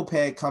the circle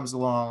peg comes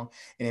along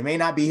and it may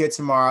not be here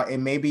tomorrow. It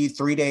may be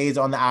 3 days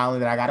on the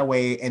island that I got to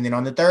wait. And then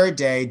on the third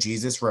day,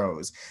 Jesus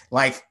rose.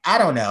 Like, I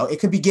don't know. It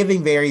could be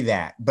giving very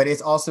that, but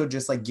it's also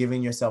just like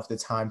giving yourself the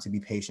time to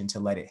be patient to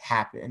let it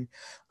happen.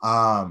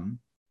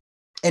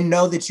 And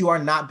know that you are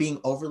not being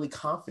overly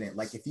confident.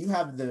 Like if you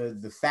have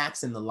the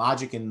facts and the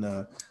logic and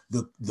the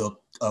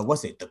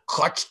what's it, the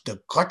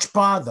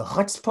chutzpah, the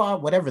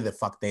chutzpah, whatever the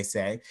fuck they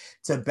say,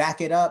 to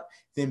back it up,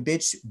 then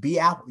bitch,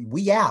 be out,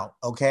 we out,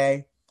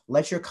 okay?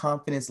 Let your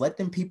confidence, let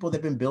them people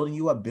that been building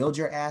you up, build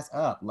your ass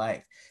up.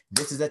 Like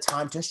this is a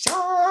time to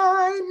shine.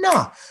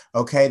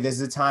 Okay, this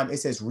is a time, it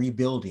says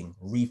rebuilding,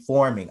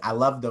 reforming. I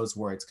love those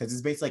words because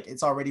it's basically like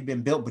it's already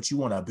been built, but you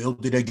want to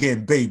build it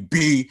again,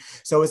 baby.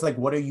 So it's like,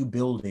 what are you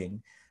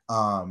building?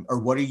 Or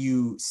what are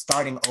you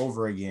starting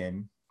over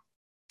again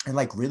and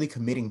like really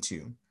committing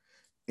to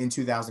in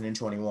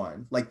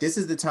 2021? Like this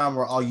is the time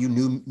where all you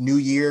new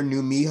year,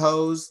 new me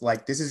hoes,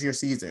 like this is your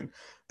season.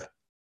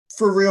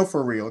 For real,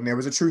 for real. And there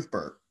was a truth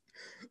bird.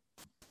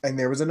 And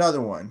there was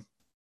another one.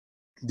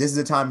 This is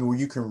a time where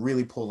you can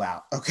really pull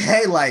out.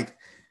 Okay. Like,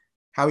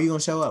 how are you gonna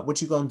show up?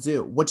 What you gonna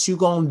do? What you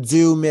gonna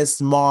do,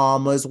 Miss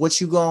Mamas? What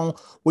you gonna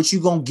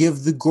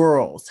give the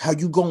girls? How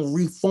you gonna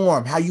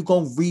reform? How you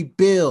gonna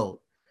rebuild?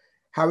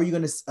 How are you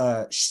going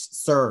to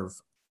serve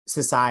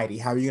society?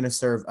 How are you going to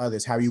serve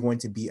others? How are you going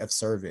to be of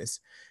service?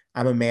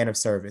 I'm a man of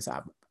service.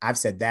 I've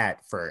said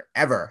that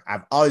forever.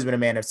 I've always been a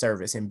man of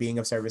service and being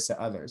of service to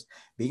others,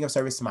 being of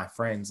service to my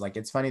friends. Like,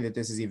 it's funny that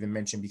this is even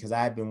mentioned because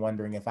I've been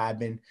wondering if I've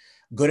been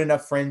good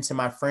enough friend to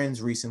my friends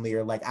recently,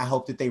 or like, I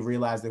hope that they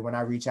realize that when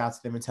I reach out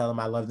to them and tell them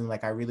I love them,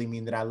 like I really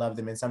mean that I love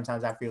them. And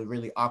sometimes I feel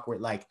really awkward,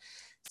 like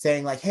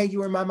saying like, hey, you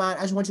were in my mind.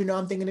 I just want you to know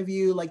I'm thinking of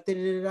you, like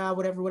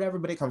whatever.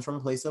 But it comes from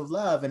a place of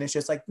love. And it's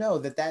just like, no,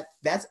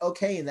 that's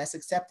okay. And that's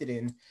accepted.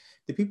 And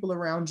the people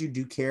around you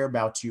do care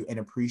about you and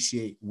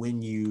appreciate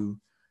when you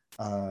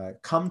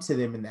come to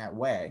them in that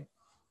way.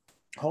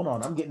 Hold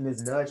on, I'm getting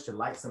this nudge to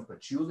light some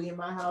patchouli in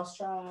my house,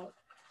 child.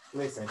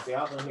 Listen, so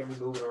y'all gonna hear me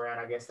moving around.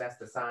 I guess that's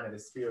the sign of the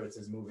spirits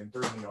is moving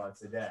through me on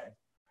today.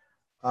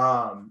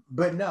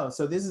 But no,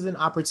 so this is an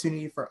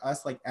opportunity for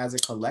us, like as a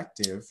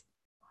collective,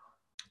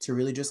 to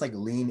really just like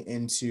lean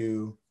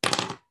into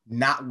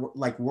not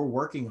like we're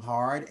working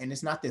hard, and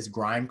it's not this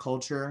grind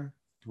culture,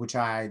 which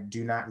I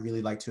do not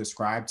really like to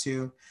ascribe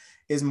to.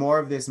 Is more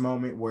of this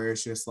moment where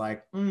it's just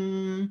like,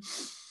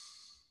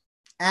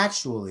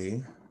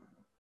 actually,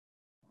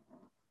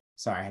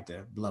 sorry, I had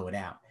to blow it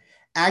out.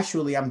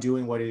 Actually, I'm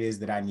doing what it is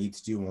that I need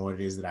to do and what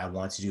it is that I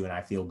want to do, and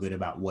I feel good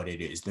about what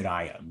it is that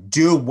I am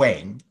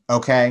doing.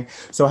 Okay,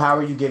 so how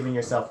are you giving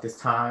yourself this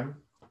time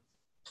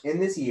in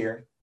this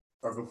year,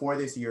 or before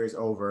this year is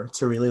over,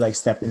 to really like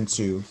step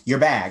into your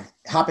bag,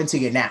 hop into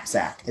your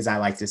knapsack, as I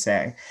like to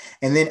say.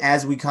 And then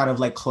as we kind of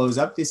like close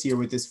up this year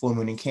with this full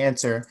moon in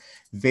Cancer,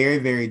 very,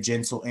 very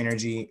gentle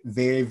energy,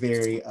 very,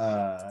 very,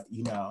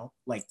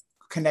 like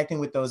connecting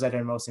with those that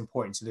are most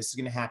important. So this is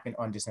going to happen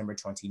on December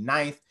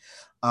 29th.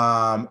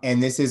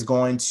 And this is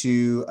going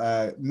to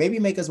maybe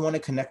make us want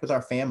to connect with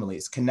our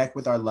families, connect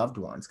with our loved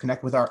ones,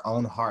 connect with our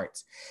own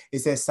hearts. It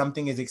says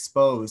something is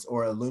exposed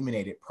or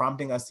illuminated,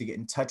 prompting us to get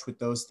in touch with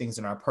those things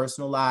in our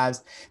personal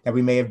lives that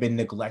we may have been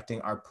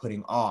neglecting or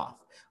putting off.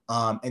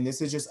 And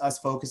this is just us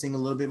focusing a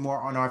little bit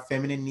more on our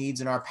feminine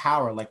needs and our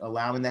power, like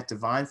allowing that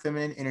divine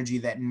feminine energy,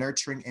 that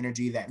nurturing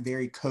energy, that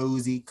very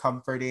cozy,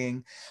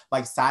 comforting,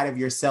 like side of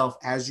yourself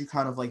as you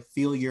kind of like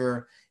feel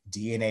your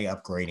DNA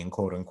upgrading,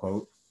 quote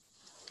unquote,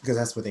 because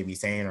that's what they be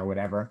saying or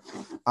whatever.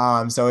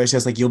 So it's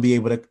just like you'll be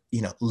able to,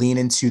 lean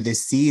into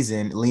this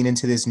season, lean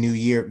into this new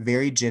year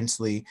very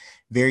gently,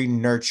 very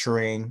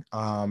nurturing.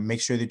 Make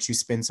sure that you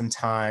spend some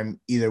time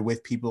either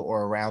with people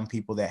or around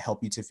people that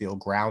help you to feel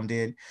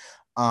grounded.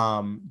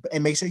 And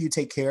make sure you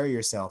take care of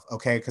yourself,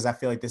 okay? Because I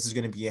feel like this is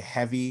going to be a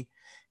heavy,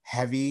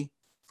 heavy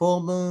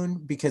full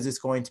moon because it's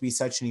going to be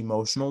such an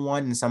emotional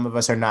one. And some of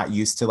us are not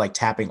used to like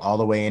tapping all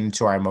the way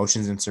into our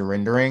emotions and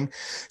surrendering.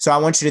 So I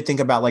want you to think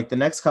about like the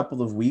next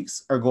couple of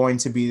weeks are going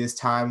to be this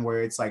time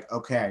where it's like,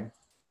 okay,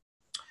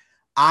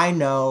 I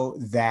know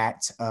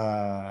that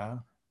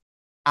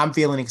I'm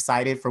feeling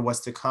excited for what's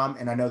to come.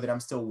 And I know that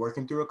I'm still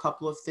working through a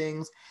couple of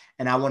things.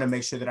 And I want to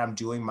make sure that I'm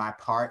doing my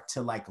part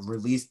to like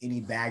release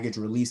any baggage,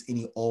 release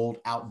any old,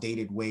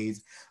 outdated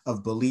ways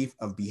of belief,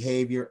 of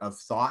behavior, of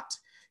thought,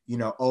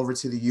 over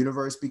to the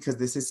universe, because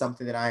this is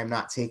something that I am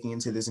not taking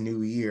into this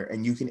new year.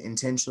 And you can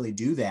intentionally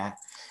do that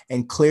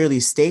and clearly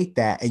state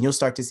that. And you'll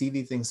start to see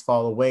these things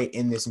fall away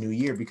in this new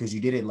year because you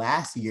did it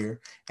last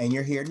year and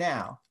you're here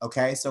now.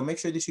 Okay. So make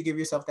sure that you give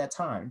yourself that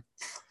time.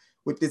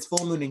 With this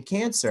full moon in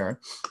Cancer,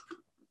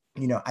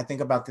 I think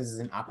about this as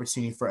an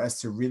opportunity for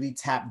us to really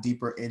tap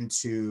deeper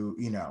into,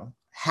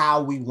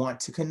 how we want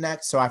to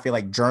connect. So I feel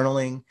like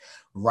journaling,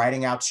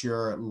 writing out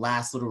your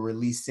last little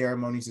release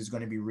ceremonies is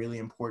going to be really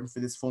important for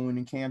this full moon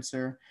in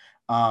Cancer,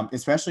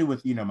 especially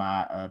with,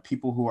 my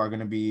people who are going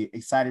to be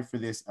excited for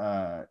this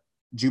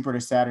Jupiter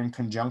Saturn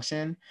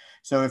conjunction.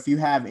 So if you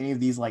have any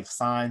of these like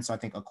signs, so I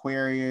think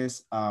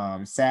Aquarius,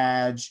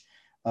 Sag,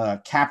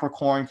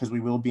 Capricorn, because we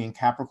will be in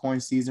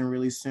Capricorn season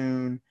really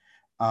soon,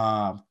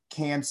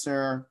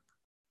 Cancer.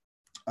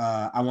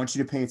 I want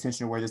you to pay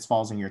attention to where this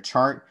falls in your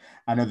chart.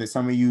 I know that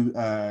some of you,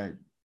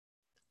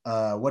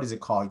 what is it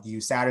called? You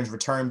Saturn's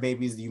return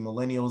babies, you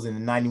millennials in the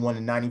 91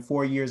 and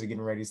 94 years are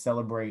getting ready to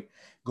celebrate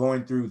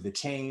going through the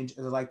change,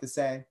 as I like to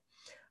say.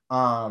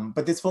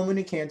 But this full moon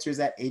in Cancer is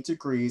at 8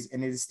 degrees,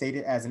 and it is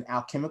stated as an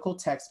alchemical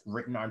text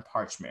written on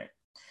parchment.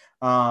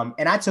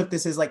 And I took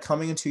this as like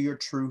coming into your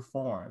true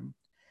form.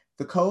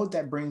 The code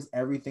that brings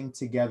everything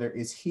together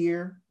is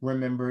here,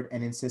 remembered,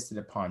 and insisted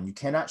upon. You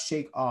cannot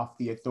shake off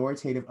the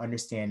authoritative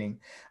understanding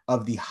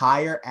of the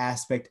higher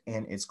aspect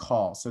and its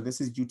call. So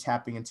this is you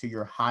tapping into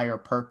your higher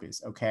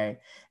purpose, okay?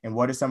 And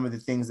what are some of the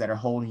things that are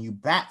holding you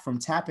back from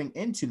tapping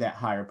into that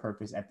higher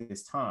purpose at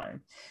this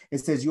time? It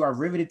says you are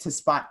riveted to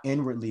spot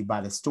inwardly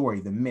by the story,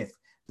 the myth,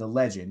 the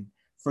legend.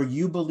 For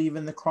you believe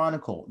in the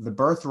chronicle, the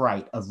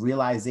birthright of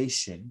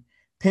realization,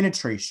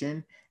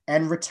 penetration,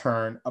 and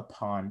return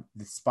upon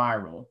the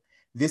spiral.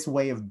 This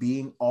way of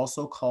being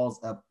also calls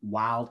up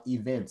wild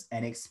events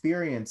and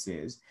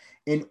experiences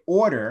in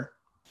order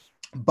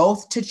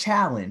both to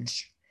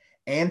challenge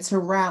and to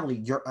rally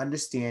your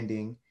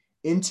understanding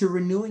into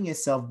renewing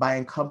itself by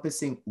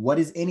encompassing what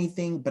is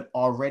anything but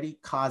already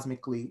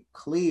cosmically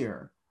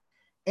clear.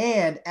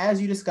 And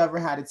as you discover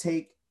how to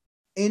take,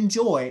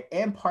 enjoy,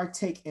 and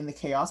partake in the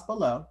chaos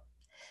below,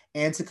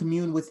 and to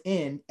commune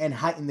within and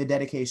heighten the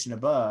dedication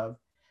above,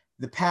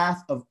 the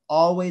path of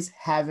always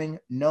having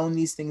known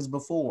these things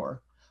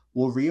before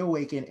will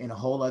reawaken in a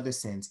whole other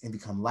sense and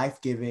become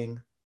life-giving,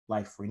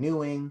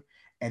 life-renewing,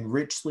 and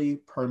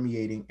richly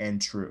permeating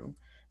and true.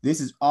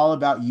 This is all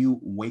about you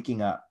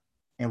waking up.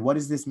 And what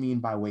does this mean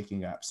by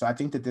waking up? So I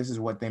think that this is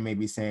what they may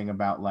be saying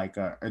about like,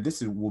 or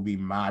this will be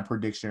my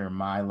prediction or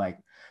my like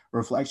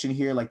reflection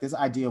here, like this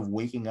idea of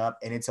waking up,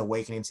 and it's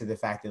awakening to the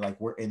fact that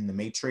like we're in the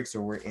matrix,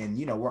 or we're in,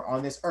 we're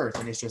on this earth,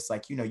 and it's just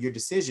like, your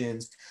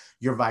decisions,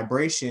 your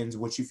vibrations,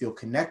 what you feel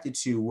connected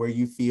to, where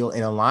you feel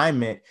in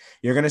alignment,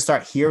 you're going to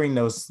start hearing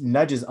those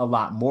nudges a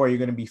lot more. You're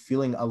going to be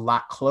feeling a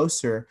lot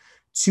closer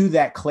to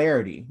that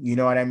clarity. You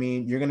know what I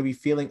mean? You're going to be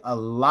feeling a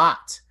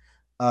lot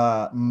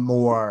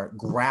more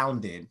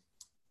grounded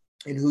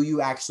in who you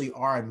actually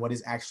are and what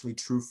is actually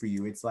true for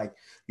you. It's like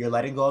you're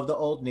letting go of the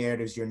old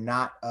narratives. You're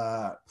not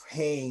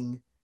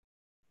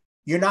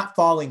you're not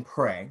falling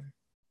prey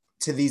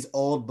to these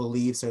old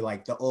beliefs or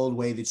like the old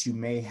way that you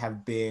may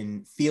have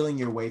been feeling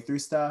your way through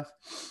stuff.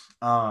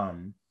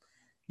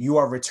 You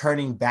are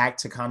returning back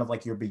to kind of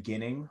like your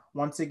beginning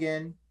once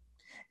again.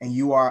 And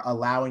you are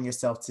allowing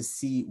yourself to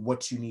see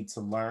what you need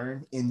to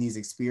learn in these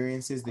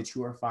experiences that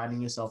you are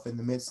finding yourself in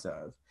the midst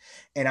of.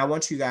 And I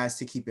want you guys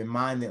to keep in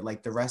mind that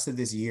like the rest of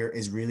this year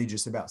is really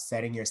just about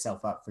setting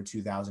yourself up for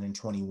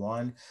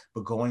 2021,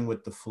 but going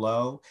with the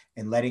flow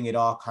and letting it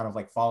all kind of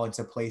like fall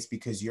into place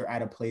because you're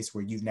at a place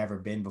where you've never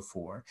been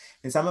before.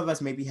 And some of us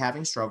may be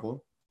having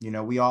struggle.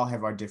 We all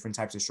have our different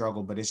types of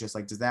struggle, but it's just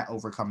like, does that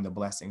overcome the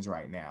blessings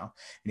right now?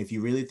 And if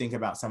you really think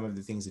about some of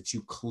the things that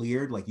you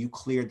cleared, like you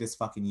cleared this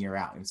fucking year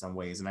out in some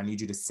ways. And I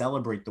need you to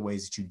celebrate the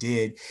ways that you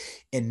did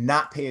and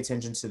not pay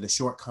attention to the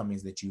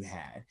shortcomings that you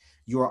had.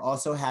 You are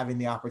also having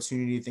the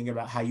opportunity to think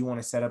about how you want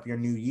to set up your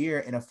new year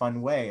in a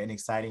fun way, an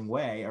exciting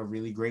way, a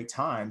really great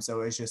time.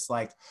 So it's just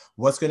like,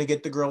 what's going to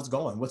get the girls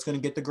going? What's going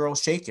to get the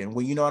girls shaking?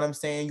 Well, you know what I'm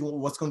saying?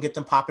 What's going to get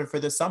them popping for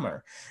the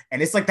summer?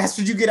 And it's like, that's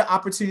what you get an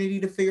opportunity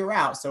to figure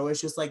out. So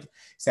it's just like,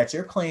 set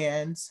your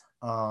plans,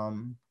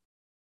 open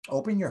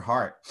your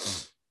heart,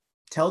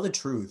 Tell the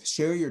truth,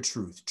 share your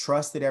truth,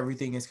 trust that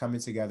everything is coming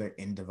together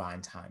in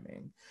divine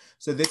timing.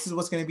 So this is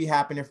what's going to be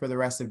happening for the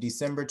rest of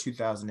December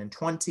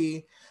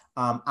 2020.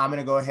 I'm going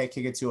to go ahead and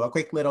kick it to a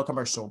quick little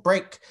commercial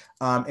break.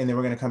 And then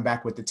we're going to come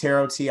back with the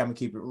tarot tea. I'm going to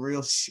keep it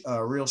real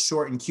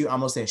short and cute. I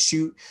almost said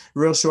shoot,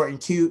 real short and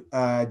cute,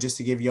 just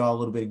to give you all a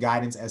little bit of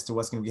guidance as to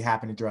what's going to be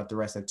happening throughout the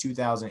rest of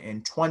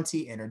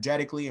 2020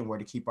 energetically, and where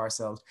to keep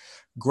ourselves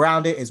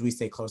grounded as we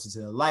stay closer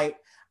to the light.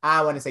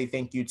 I want to say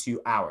thank you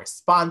to our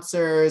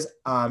sponsors.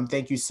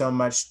 Thank you so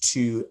much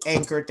to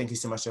Anchor. Thank you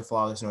so much to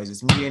Flawless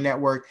Noises Media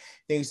Network.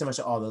 Thank you so much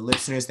to all the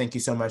listeners. Thank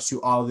you so much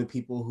to all the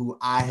people who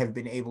I have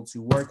been able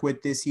to work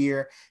with this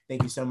year.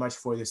 Thank you so much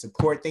for the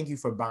support. Thank you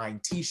for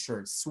buying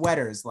t-shirts,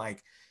 sweaters.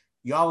 Like,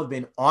 y'all have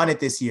been on it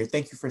this year.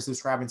 Thank you for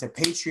subscribing to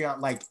Patreon.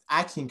 Like,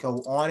 I can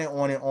go on and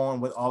on and on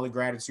with all the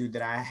gratitude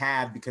that I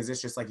have, because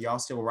it's just like y'all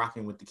still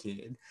rocking with the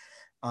kid.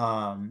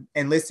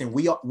 And listen,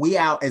 we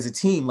out as a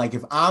team. Like,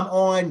 if I'm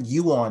on,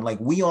 you on,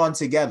 like, we on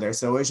together.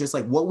 So it's just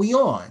like, what we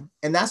on,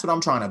 and that's what I'm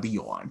trying to be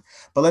on.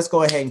 But let's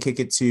go ahead and kick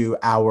it to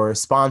our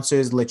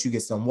sponsors. Let you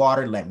get some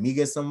water, let me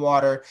get some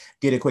water,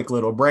 get a quick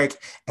little break,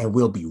 and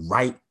we'll be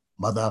right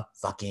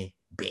motherfucking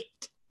back.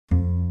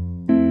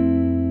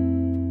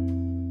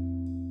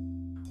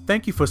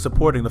 Thank you for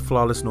supporting the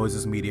Flawless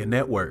Noises Media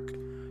Network.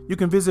 You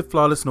can visit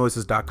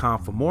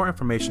flawlessnoises.com for more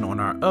information on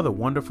our other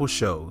wonderful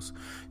shows.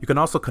 You can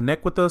also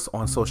connect with us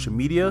on social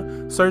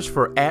media. Search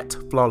for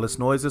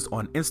 @FlawlessNoises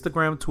on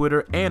Instagram,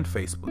 Twitter, and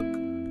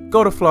Facebook.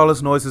 Go to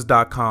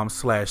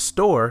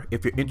flawlessnoises.com/store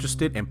if you're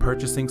interested in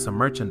purchasing some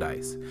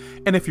merchandise.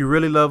 And if you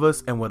really love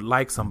us and would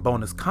like some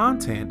bonus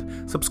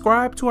content,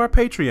 subscribe to our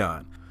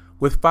Patreon.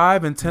 With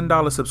 $5 and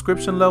 $10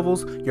 subscription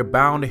levels, you're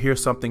bound to hear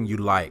something you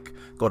like.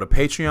 Go to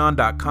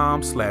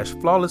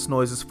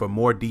patreon.com/flawlessnoises for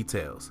more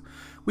details.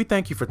 We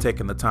thank you for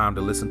taking the time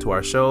to listen to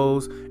our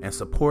shows and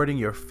supporting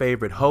your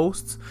favorite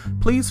hosts.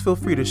 Please feel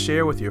free to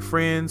share with your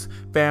friends,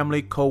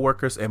 family,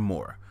 co-workers, and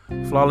more.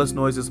 Flawless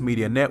Noises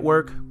Media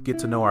Network, get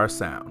to know our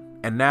sound.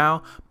 And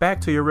now,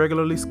 back to your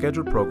regularly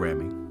scheduled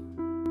programming.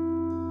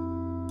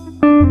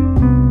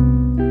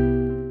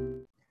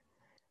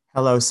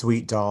 Hello,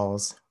 sweet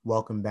dolls.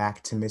 Welcome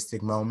back to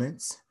Mystic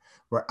Moments,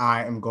 where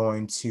I am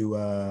going to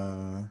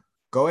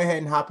go ahead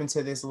and hop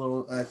into this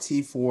little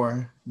tea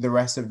for the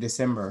rest of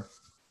December.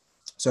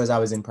 So as I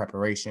was in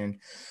preparation,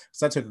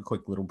 so I took a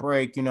quick little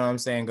break, you know what I'm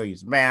saying? Go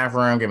use the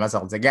bathroom, get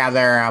myself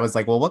together. I was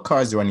like, well, what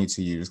cards do I need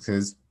to use?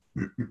 Because,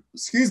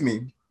 excuse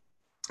me,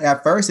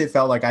 at first it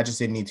felt like I just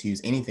didn't need to use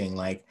anything.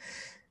 Like,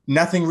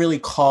 nothing really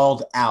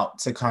called out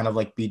to kind of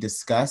like be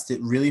discussed. It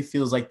really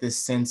feels like this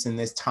sense in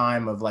this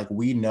time of like,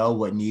 we know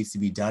what needs to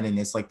be done. And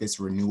it's like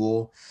this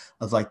renewal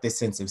of like this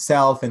sense of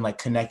self and like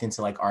connecting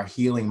to like our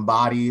healing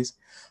bodies,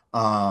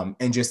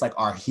 and just like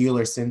our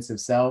healer sense of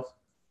self.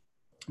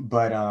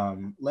 But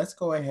let's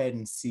go ahead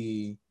and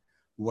see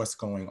what's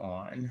going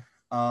on.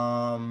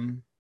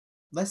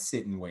 Let's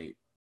sit and wait.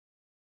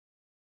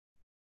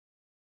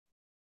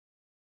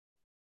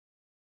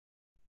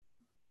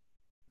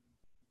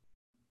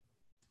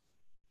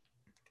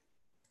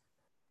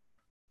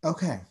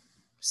 Okay,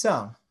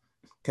 so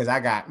because I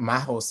got my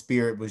whole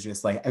spirit was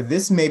just like,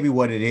 this may be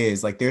what it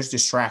is. Like, there's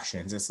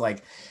distractions. It's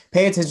like,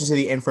 pay attention to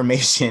the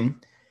information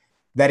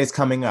that is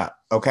coming up.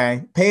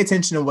 Okay. Pay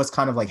attention to what's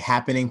kind of like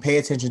happening. Pay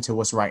attention to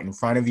what's right in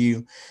front of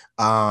you,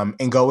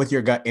 and go with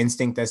your gut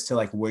instinct as to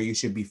like where you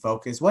should be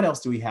focused. What else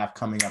do we have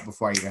coming up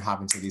before I even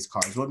hop into these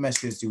cards? What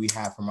messages do we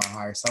have from our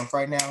higher self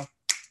right now?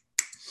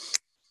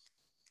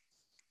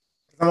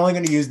 I'm only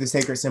going to use the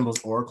Sacred Symbols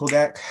Oracle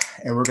deck,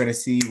 and we're going to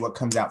see what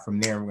comes out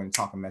from there. We're going to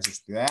talk a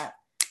message through that.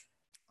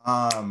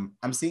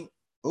 I'm seeing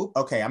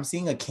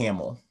a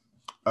camel.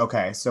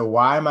 Okay, so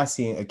why am I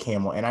seeing a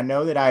camel? And I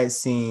know that I had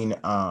seen,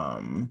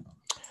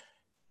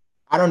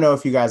 I don't know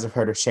if you guys have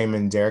heard of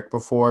Shaman Derek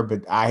before,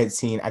 but I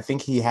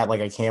think he had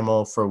like a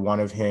camel for one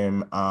of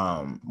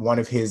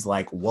his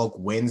like Woke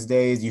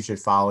Wednesdays. You should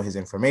follow his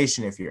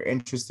information if you're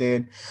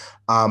interested.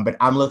 But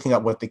I'm looking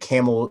up what the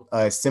camel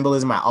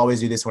symbolism. I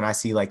always do this when I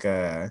see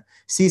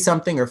see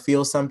something or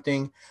feel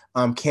something.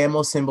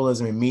 Camel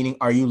symbolism and meaning.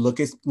 Are you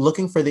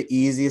looking for the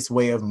easiest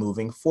way of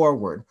moving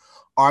forward?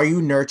 Are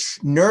you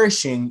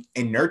nourishing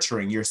and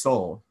nurturing your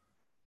soul?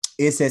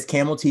 It says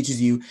camel teaches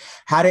you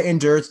how to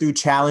endure through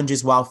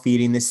challenges while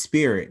feeding the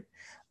spirit.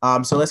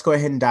 So let's go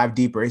ahead and dive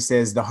deeper. It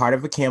says the heart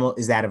of a camel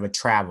is that of a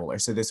traveler.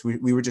 So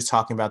we were just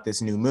talking about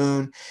this new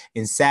moon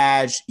in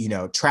Sag,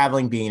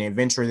 traveling, being an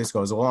adventurer. This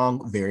goes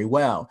along very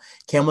well.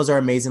 Camels are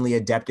amazingly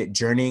adept at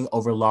journeying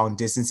over long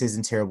distances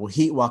in terrible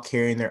heat while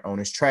carrying their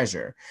owner's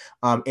treasure.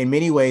 In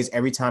many ways,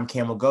 every time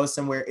camel goes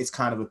somewhere, it's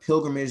kind of a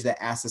pilgrimage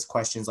that asks us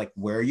questions like,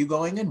 where are you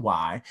going and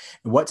why?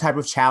 And what type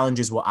of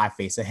challenges will I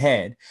face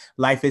ahead?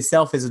 Life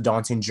itself is a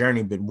daunting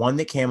journey, but one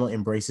that camel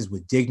embraces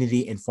with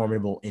dignity and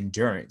formidable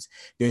endurance.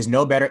 There's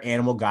no better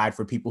animal guide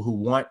for people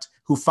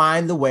who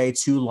find the way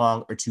too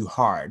long or too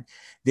hard.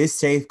 This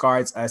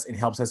safeguards us and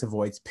helps us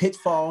avoid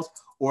pitfalls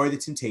or the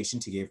temptation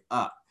to give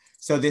up.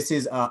 So this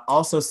is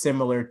also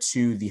similar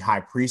to the High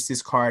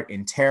Priestess card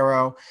in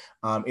Tarot.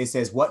 It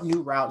says, what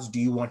new routes do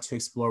you want to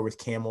explore with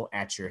Camel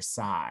at your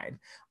side?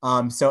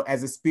 So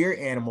as a spirit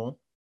animal,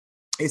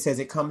 it says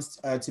it comes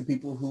to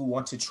people who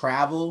want to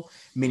travel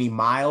many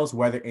miles,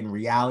 whether in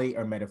reality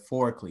or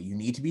metaphorically. You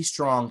need to be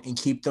strong and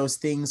keep those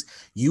things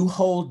you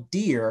hold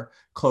dear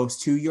close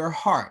to your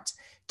heart.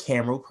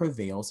 Camel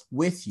prevails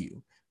with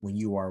you. When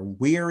you are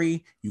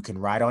weary, you can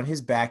ride on his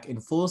back in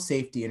full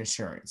safety and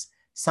assurance.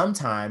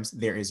 Sometimes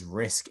there is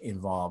risk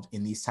involved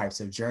in these types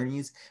of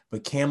journeys,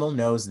 but Camel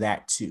knows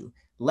that too.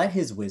 Let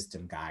his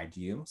wisdom guide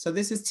you. So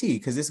this is T,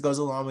 because this goes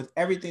along with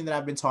everything that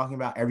I've been talking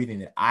about, everything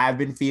that I've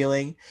been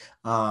feeling,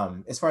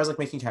 as far as like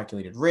making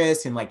calculated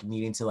risk and like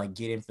needing to like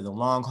get in for the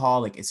long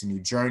haul. Like it's a new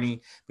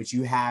journey, but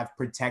you have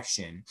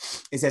protection.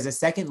 It says a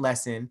second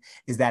lesson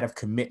is that of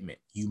commitment.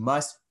 You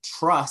must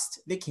trust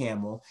the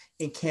camel,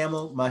 and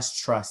camel must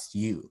trust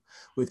you.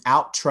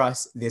 Without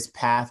trust, this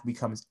path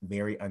becomes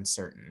very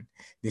uncertain.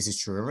 This is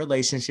true in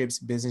relationships,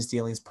 business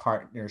dealings,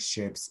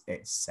 partnerships,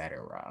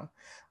 etc.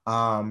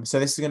 So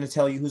this is going to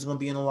tell you who's going to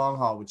be in the long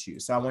haul with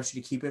you. So I want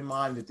you to keep in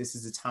mind that this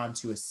is a time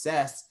to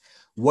assess,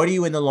 what are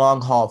you in the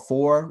long haul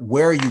for?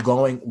 Where are you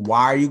going?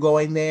 Why are you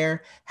going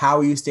there? How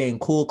are you staying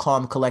cool,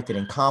 calm, collected,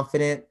 and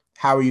confident?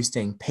 How are you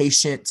staying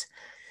patient?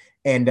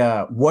 And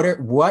what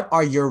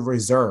are your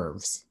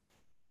reserves?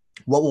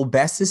 What will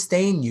best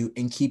sustain you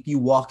and keep you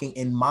walking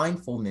in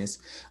mindfulness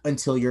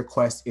until your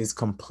quest is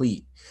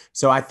complete?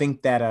 So I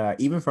think that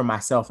even for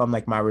myself, I'm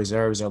like, my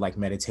reserves are like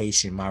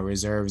meditation. My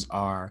reserves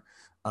are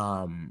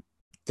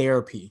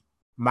therapy.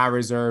 My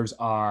reserves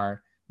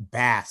are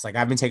baths. Like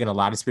I've been taking a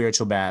lot of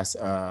spiritual baths.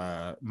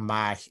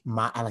 My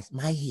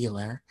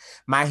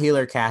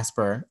healer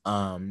Casper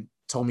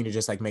told me to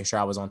just like make sure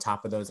I was on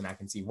top of those, and I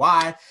can see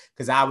why,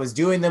 because I was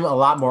doing them a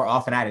lot more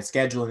often. I had a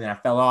schedule and then I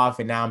fell off,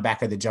 and now I'm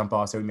back at the jump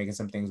off. So we're making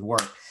some things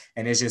work.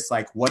 And it's just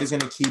like, what is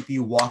going to keep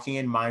you walking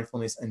in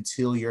mindfulness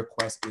until your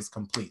quest is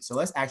complete? So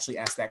let's actually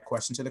ask that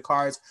question to the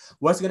cards.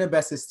 What's going to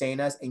best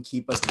sustain us and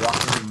keep us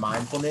walking in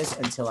mindfulness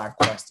until our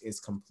quest is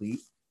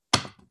complete?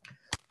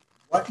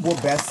 What will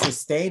best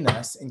sustain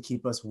us and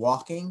keep us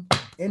walking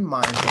in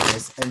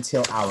mindfulness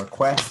until our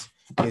quest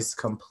is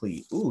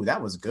complete? Ooh,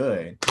 that was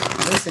good.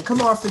 Listen,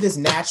 come on for this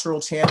natural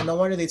channel. No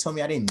wonder they told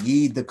me I didn't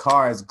need the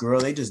cards,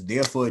 girl. They just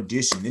there for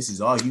addition. This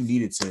is all you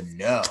needed to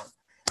know.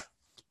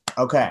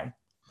 Okay.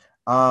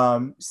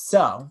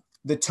 So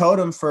the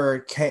totem for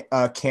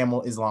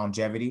camel is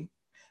longevity.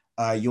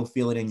 You'll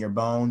feel it in your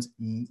bones.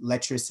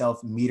 Let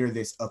yourself meter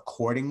this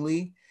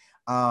accordingly.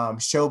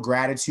 Show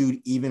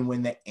gratitude even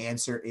when the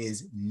answer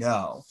is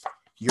no.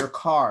 Your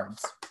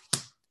cards: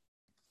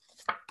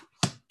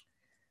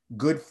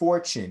 good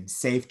fortune,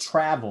 safe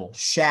travel,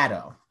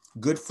 shadow.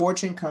 Good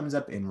fortune comes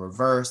up in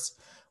reverse.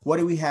 What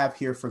do we have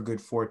here for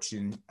good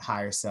fortune,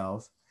 higher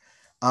self?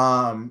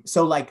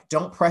 So like,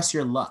 don't press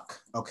your luck.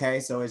 Okay.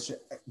 So it's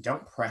just,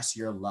 don't press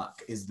your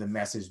luck is the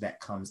message that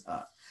comes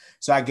up.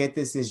 So I get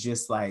this is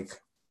just like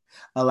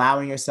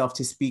allowing yourself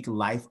to speak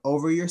life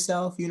over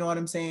yourself. You know what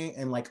I'm saying?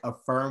 And like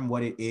affirm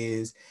what it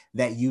is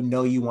that you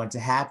know you want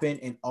to happen.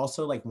 And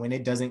also like when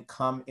it doesn't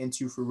come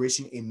into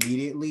fruition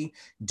immediately,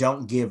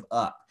 don't give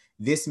up.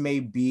 This may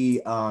be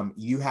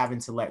you having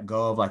to let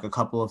go of like a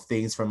couple of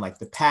things from like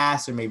the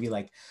past, or maybe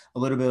like a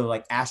little bit of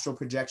like astral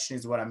projection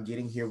is what I'm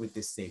getting here with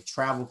this safe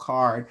travel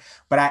card.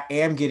 But I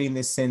am getting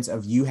this sense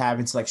of you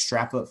having to like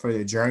strap up for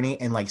the journey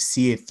and like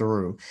see it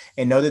through,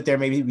 and know that there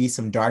may be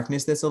some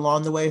darkness that's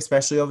along the way,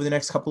 especially over the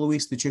next couple of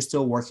weeks, that you're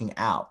still working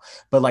out.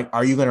 But like,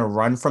 are you going to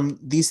run from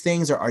these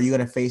things, or are you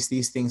going to face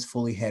these things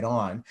fully head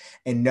on?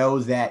 And know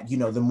that, you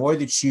know, the more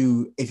that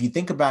you, if you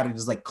think about it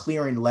as like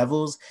clearing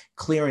levels,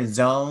 clearing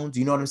zones,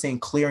 you know what I'm saying,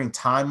 clearing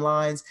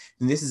timelines,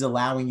 then this is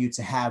allowing you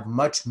to have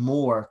much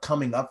more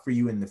coming up for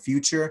you in the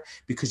future,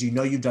 because you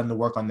know you've done the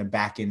work on the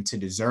back end to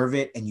deserve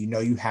it, and you know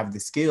you have the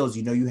skills,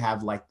 you know you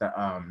have like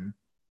the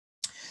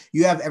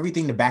you have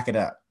everything to back it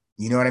up.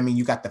 You know what I mean?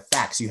 You got the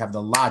facts, you have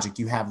the logic,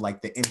 you have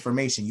like the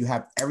information, you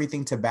have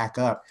everything to back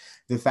up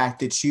the fact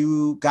that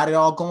you got it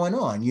all going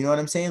on. You know what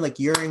I'm saying? Like,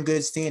 you're in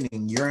good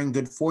standing, you're in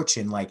good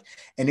fortune. Like,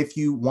 and if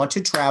you want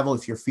to travel,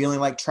 if you're feeling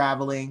like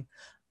traveling,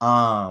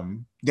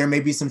 there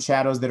may be some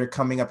shadows that are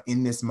coming up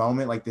in this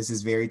moment. Like, this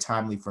is very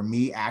timely for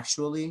me,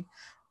 actually.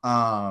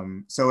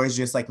 So it's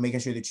just like making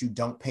sure that you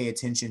don't pay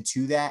attention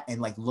to that,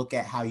 and like look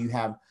at how you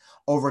have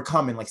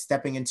overcome and like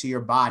stepping into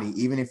your body,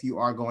 even if you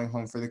are going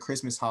home for the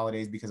Christmas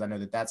holidays, because I know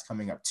that that's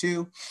coming up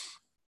too.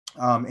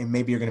 And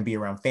maybe you're going to be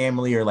around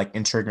family or like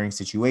in triggering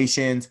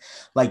situations.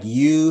 Like,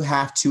 you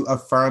have to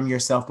affirm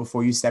yourself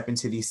before you step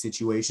into these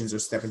situations or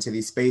step into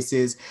these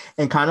spaces,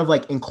 and kind of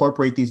like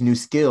incorporate these new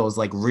skills,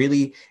 like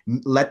really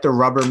let the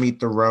rubber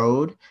meet the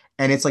road,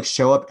 And it's like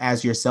show up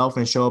as yourself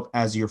and show up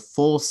as your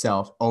full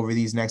self over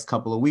these next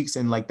couple of weeks.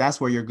 And like that's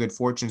where your good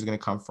fortune is going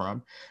to come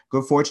from.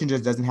 Good fortune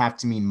just doesn't have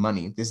to mean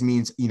money. This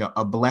means, you know,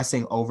 a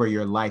blessing over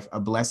your life, a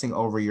blessing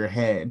over your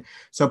head.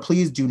 So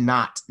please do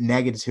not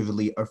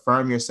negatively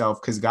affirm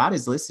yourself because God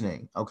is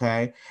listening.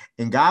 Okay.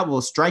 And God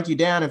will strike you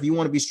down if you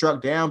want to be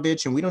struck down,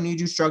 bitch. And we don't need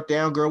you struck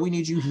down, girl. We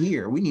need you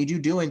here. We need you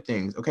doing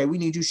things. Okay. We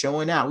need you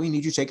showing out. We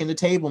need you shaking the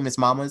table, Miss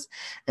Mamas.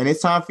 And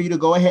it's time for you to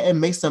go ahead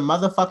and make some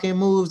motherfucking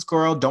moves,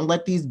 girl. Don't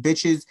let these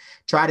bitches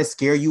try to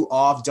scare you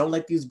off. Don't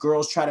let these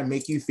girls try to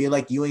make you feel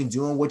like you ain't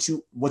doing what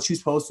you're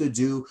supposed to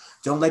do.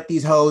 Don't let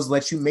these hoes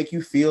let you make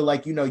you feel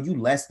like, you know, you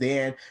less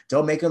than.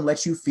 Don't make them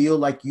let you feel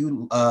like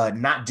you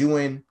not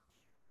doing,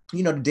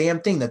 you know, the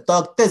damn thing, the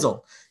thug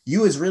thizzle.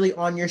 You is really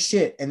on your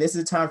shit. And this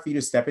is a time for you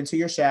to step into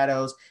your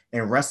shadows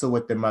and wrestle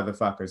with the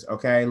motherfuckers.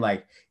 Okay.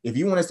 Like if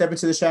you want to step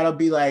into the shadow,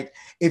 be like,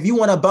 if you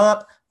want to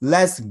bump,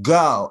 let's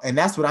go. And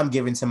that's what I'm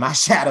giving to my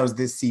shadows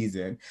this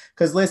season.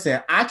 Because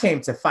listen, I came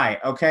to fight.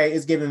 Okay.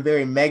 It's giving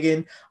very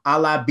Megan a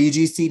la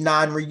BGC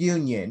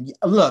non-reunion.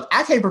 Look,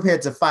 I came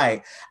prepared to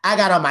fight. I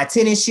got on my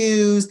tennis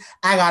shoes.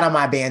 I got on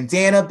my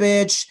bandana,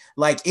 bitch.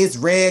 Like it's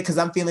red because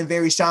I'm feeling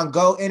very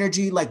Shango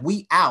energy. Like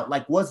we out.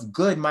 Like what's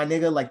good, my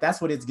nigga? Like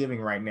that's what it's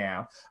giving right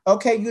now.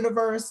 Okay,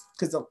 universe.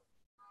 Because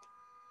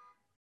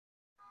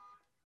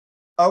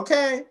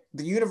okay,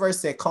 the universe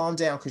said calm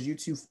down because you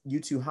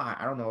too high.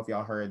 I don't know if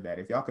y'all heard that.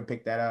 If y'all could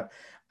pick that up,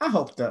 I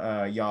hope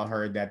the y'all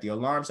heard that. The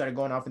alarm started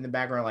going off in the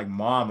background like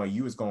mama,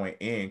 you was going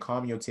in.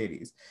 Calm your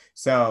titties.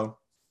 So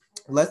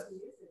let's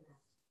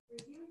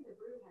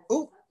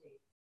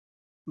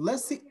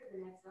let's see.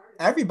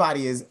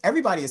 Everybody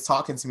is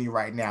talking to me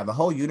right now. The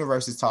whole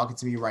universe is talking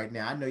to me right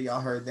now. I know y'all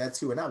heard that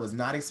too, and I was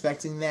not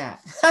expecting that.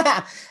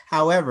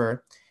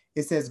 However,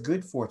 it says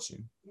good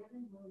fortune.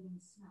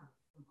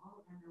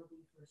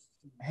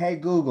 Hey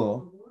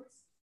Google,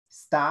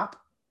 stop.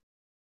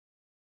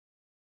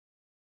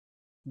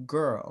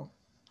 Girl,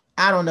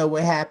 I don't know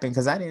what happened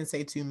because I didn't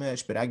say too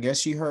much, but I guess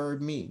she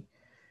heard me.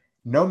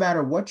 No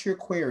matter what your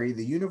query,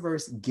 the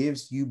universe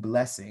gives you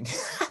blessing.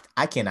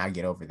 I cannot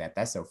get over that.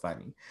 That's so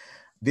funny.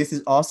 This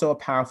is also a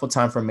powerful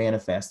time for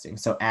manifesting.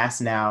 So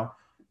ask now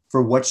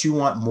for what you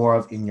want more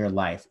of in your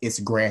life. It's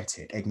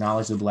granted.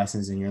 Acknowledge the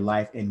blessings in your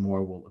life and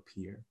more will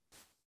appear.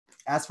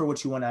 Ask for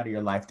what you want out of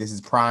your life. This is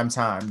prime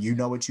time. You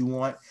know what you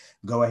want.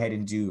 Go ahead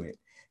and do it.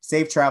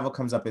 Safe travel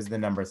comes up as the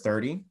number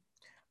 30.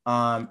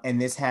 And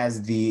this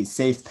has the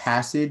safe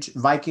passage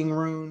Viking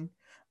rune.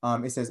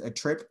 It says a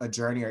trip, a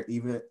journey, or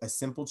even a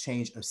simple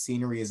change of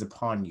scenery is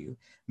upon you.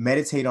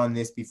 Meditate on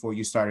this before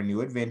you start a new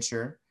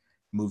adventure,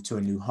 move to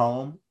a new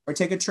home, or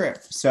take a trip.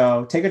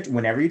 So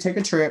whenever you take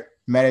a trip,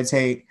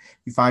 meditate.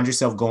 You find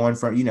yourself going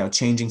for, you know,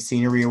 changing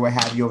scenery or what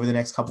have you over the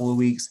next couple of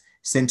weeks,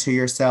 center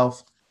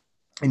yourself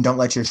and don't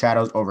let your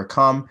shadows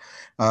overcome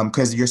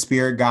because your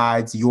spirit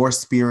guides, your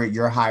spirit,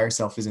 your higher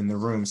self is in the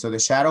room. So the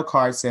shadow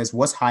card says,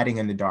 what's hiding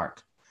in the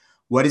dark?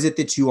 What is it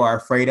that you are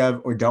afraid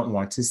of or don't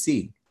want to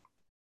see?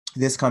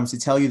 This comes to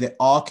tell you that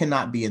all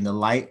cannot be in the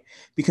light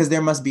because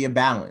there must be a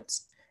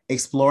balance.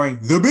 Exploring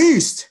the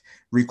beast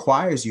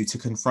requires you to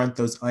confront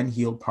those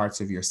unhealed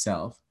parts of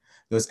yourself,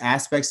 those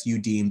aspects you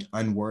deemed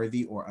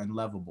unworthy or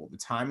unlovable. The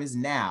time is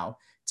now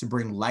to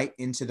bring light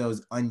into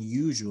those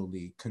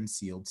unusually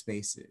concealed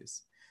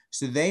spaces,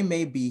 so they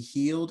may be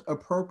healed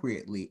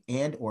appropriately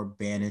and or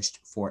banished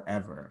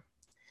forever.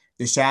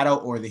 The shadow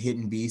or the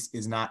hidden beast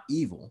is not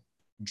evil,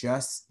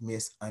 just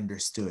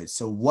misunderstood.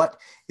 So what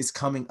is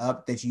coming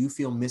up that you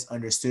feel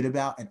misunderstood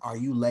about, and are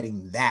you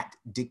letting that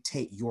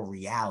dictate your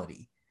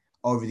reality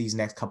over these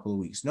next couple of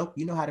weeks? Nope,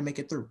 you know how to make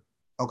it through,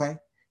 okay?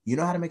 You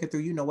know how to make it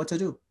through. You know what to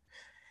do.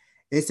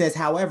 It says,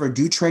 however,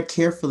 do tread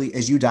carefully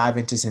as you dive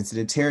into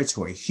sensitive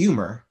territory.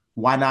 Humor,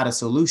 why not a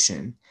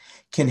solution,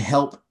 can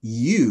help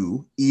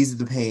you ease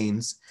the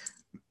pains,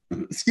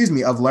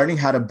 of learning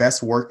how to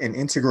best work and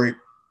integrate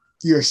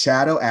your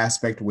shadow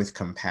aspect with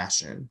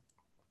compassion.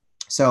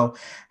 So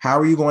how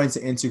are you going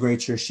to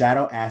integrate your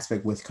shadow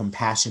aspect with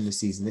compassion this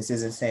season? This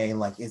isn't saying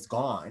like it's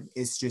gone.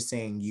 It's just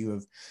saying you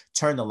have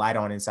turned the light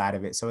on inside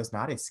of it. So it's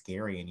not as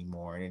scary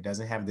anymore. And it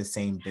doesn't have the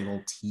same big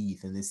old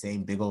teeth and the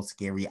same big old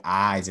scary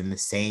eyes and the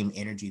same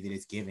energy that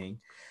it's giving.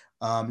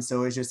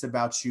 So it's just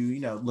about you,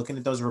 looking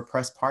at those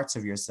repressed parts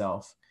of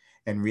yourself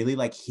and really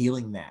like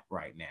healing that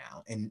right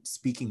now and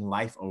speaking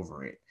life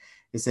over it.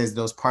 It says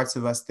those parts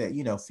of us that,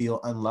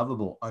 feel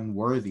unlovable,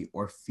 unworthy,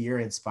 or fear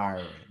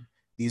inspiring.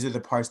 These are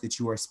the parts that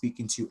you are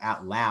speaking to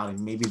out loud, and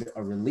maybe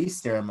a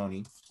release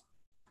ceremony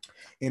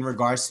in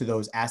regards to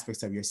those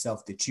aspects of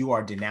yourself that you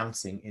are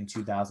denouncing in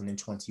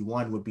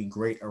 2021 would be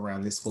great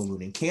around this full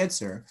moon in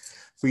Cancer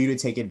for you to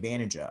take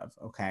advantage of.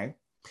 Okay.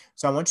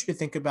 So I want you to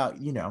think about,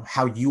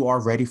 how you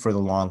are ready for the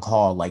long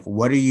haul. Like,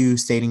 what are you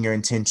stating your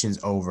intentions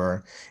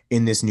over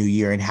in this new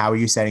year, and how are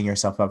you setting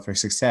yourself up for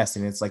success?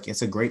 And it's like,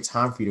 it's a great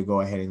time for you to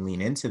go ahead and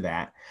lean into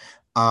that.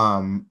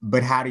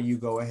 But how do you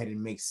go ahead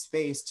and make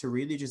space to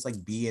really just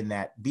like be in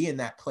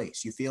that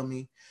place? You feel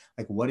me?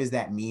 Like, what does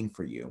that mean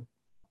for you?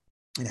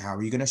 And how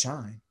are you going to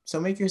shine? So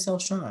make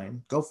yourself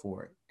shine. Go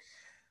for it.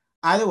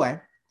 Either way,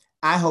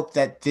 I hope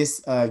that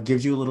this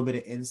gives you a little bit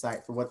of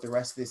insight for what the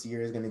rest of this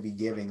year is going to be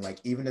giving. Like,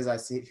 even as I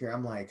sit here,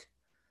 I'm like,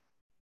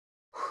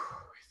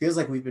 it feels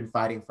like we've been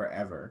fighting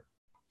forever.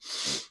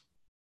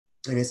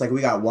 And it's like,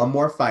 we got one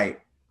more fight,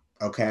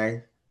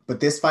 okay? But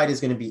this fight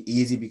is going to be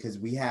easy because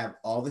we have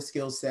all the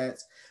skill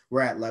sets.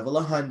 We're at level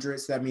 100.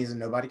 So that means that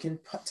nobody can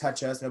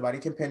touch us. Nobody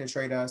can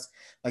penetrate us.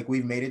 Like,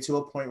 we've made it to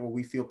a point where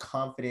we feel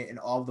confident in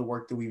all the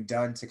work that we've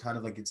done to kind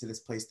of like get to this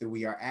place that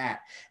we are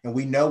at. And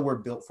we know we're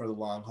built for the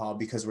long haul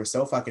because we're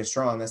so fucking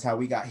strong. That's how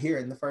we got here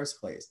in the first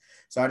place.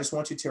 So I just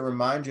want you to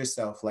remind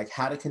yourself like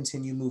how to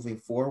continue moving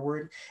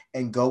forward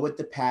and go with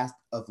the path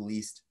of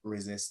least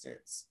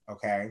resistance.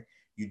 Okay.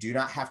 You do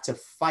not have to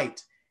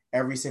fight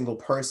every single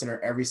person or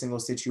every single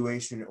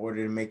situation in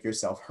order to make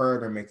yourself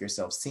heard or make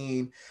yourself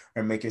seen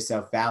or make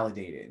yourself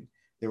validated.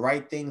 The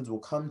right things will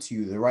come to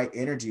you. The right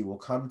energy will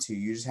come to you.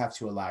 You just have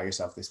to allow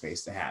yourself the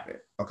space to have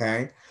it.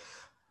 Okay.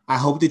 I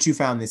hope that you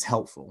found this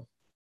helpful.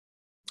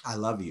 I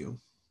love you.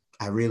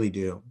 I really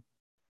do.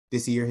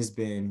 This year has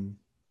been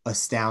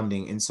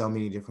astounding in so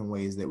many different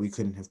ways that we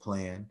couldn't have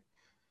planned.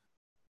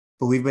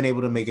 But we've been able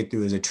to make it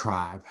through as a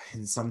tribe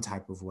in some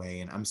type of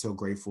way. And I'm so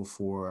grateful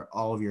for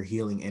all of your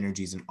healing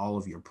energies and all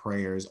of your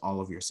prayers, all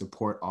of your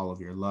support, all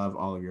of your love,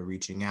 all of your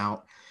reaching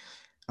out.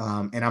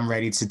 And I'm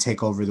ready to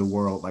take over the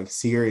world, like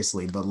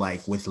seriously, but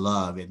like with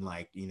love and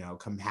like, you know,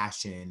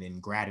 compassion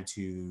and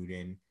gratitude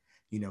and,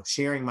 you know,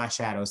 sharing my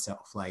shadow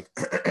self. Like,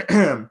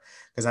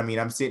 because I mean,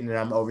 I'm sitting and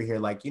I'm over here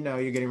like, you know,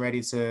 you're getting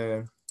ready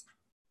to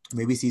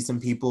maybe see some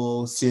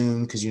people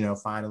soon because, you know,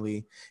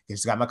 finally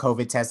just got my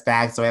COVID test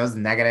back. So it was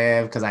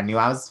negative because I knew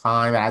I was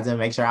fine, but I had to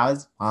make sure I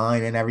was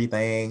fine and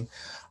everything.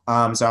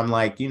 So I'm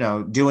like, you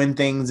know, doing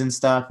things and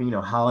stuff. You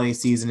know, holiday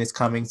season is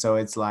coming. So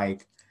it's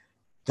like,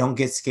 don't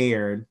get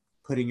scared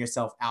putting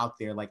yourself out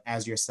there like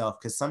as yourself.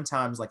 Because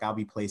sometimes like I'll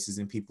be places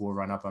and people will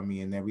run up on me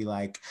and they'll be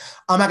like,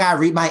 oh my God,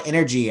 read my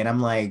energy. And I'm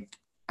like,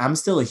 I'm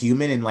still a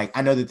human. And like,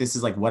 I know that this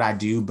is like what I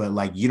do, but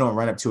like, you don't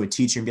run up to a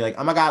teacher and be like,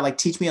 oh my God, like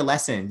teach me a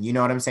lesson. You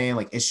know what I'm saying?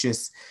 Like, it's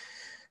just,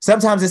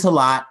 sometimes it's a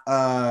lot.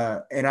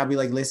 And I'll be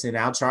like, listen,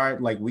 I'll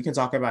charge, like, we can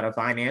talk about a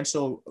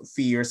financial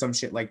fee or some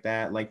shit like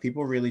that. Like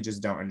people really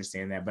just don't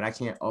understand that, but I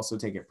can't also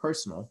take it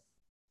personal.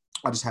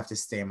 I'll just have to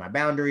stay in my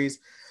boundaries.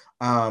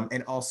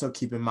 And also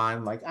keep in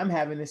mind, like, I'm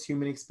having this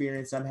human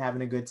experience. I'm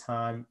having a good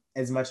time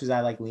as much as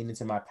I like lean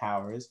into my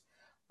powers.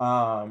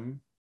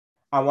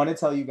 I want to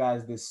tell you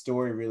guys this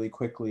story really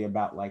quickly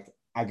about like,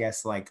 I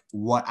guess like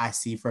what I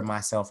see for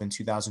myself in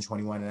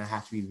 2021. And I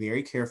have to be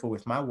very careful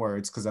with my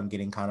words because I'm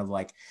getting kind of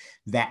like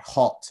that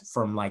halt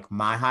from like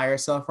my higher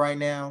self right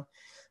now.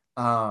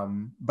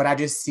 But I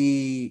just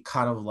see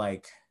kind of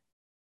like,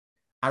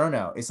 I don't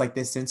know. It's like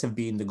this sense of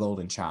being the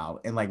golden child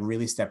and like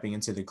really stepping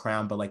into the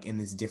crown, but like in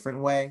this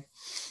different way.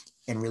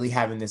 And really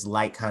having this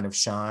light kind of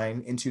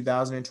shine in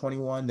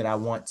 2021 that I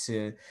want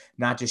to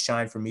not just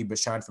shine for me, but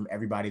shine from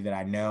everybody that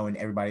I know and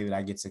everybody that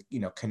I get to, you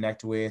know,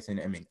 connect with and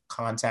I'm in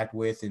contact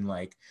with. And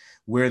like,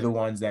 we're the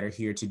ones that are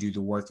here to do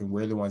the work and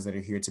we're the ones that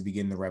are here to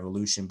begin the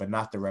revolution, but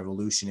not the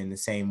revolution in the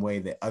same way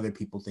that other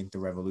people think the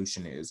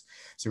revolution is.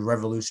 It's a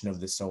revolution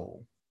of the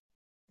soul.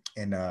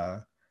 And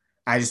I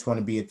just want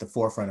to be at the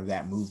forefront of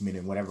that movement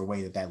in whatever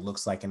way that that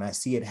looks like. And I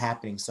see it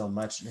happening so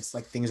much. And it's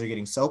like things are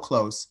getting so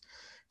close.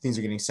 Things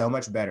are getting so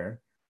much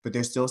better, but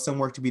there's still some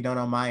work to be done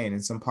on my end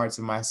and some parts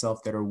of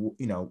myself that are,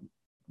 you know,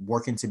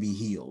 working to be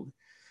healed.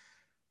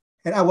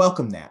 And I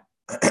welcome that.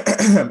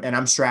 And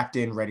I'm strapped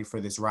in, ready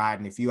for this ride.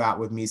 And if you out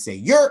with me, say,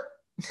 you're.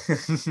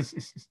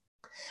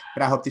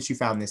 But I hope that you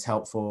found this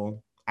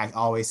helpful. I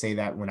always say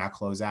that when I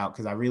close out,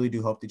 because I really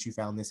do hope that you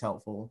found this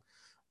helpful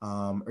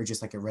or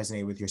just like it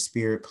resonated with your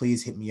spirit.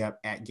 Please hit me up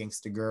at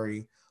Gangsta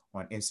Gurry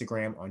on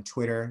Instagram, on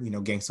Twitter, you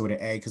know, gangsta with an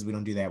A, because we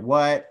don't do that.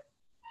 What?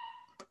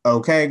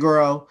 Okay,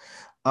 girl.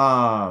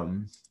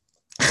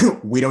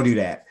 We don't do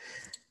that.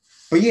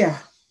 But yeah,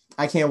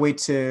 I can't wait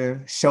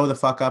to show the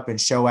fuck up and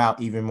show out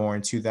even more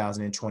in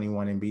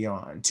 2021 and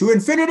beyond. To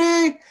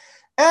infinity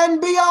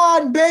and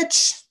beyond,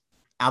 bitch.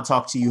 I'll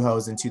talk to you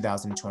hoes in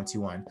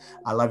 2021.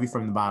 I love you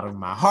from the bottom of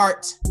my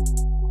heart.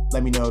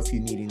 Let me know if you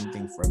need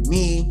anything from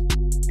me.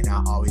 And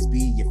I'll always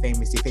be your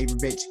favorite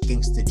bitch,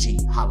 Gangsta G.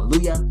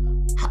 Hallelujah.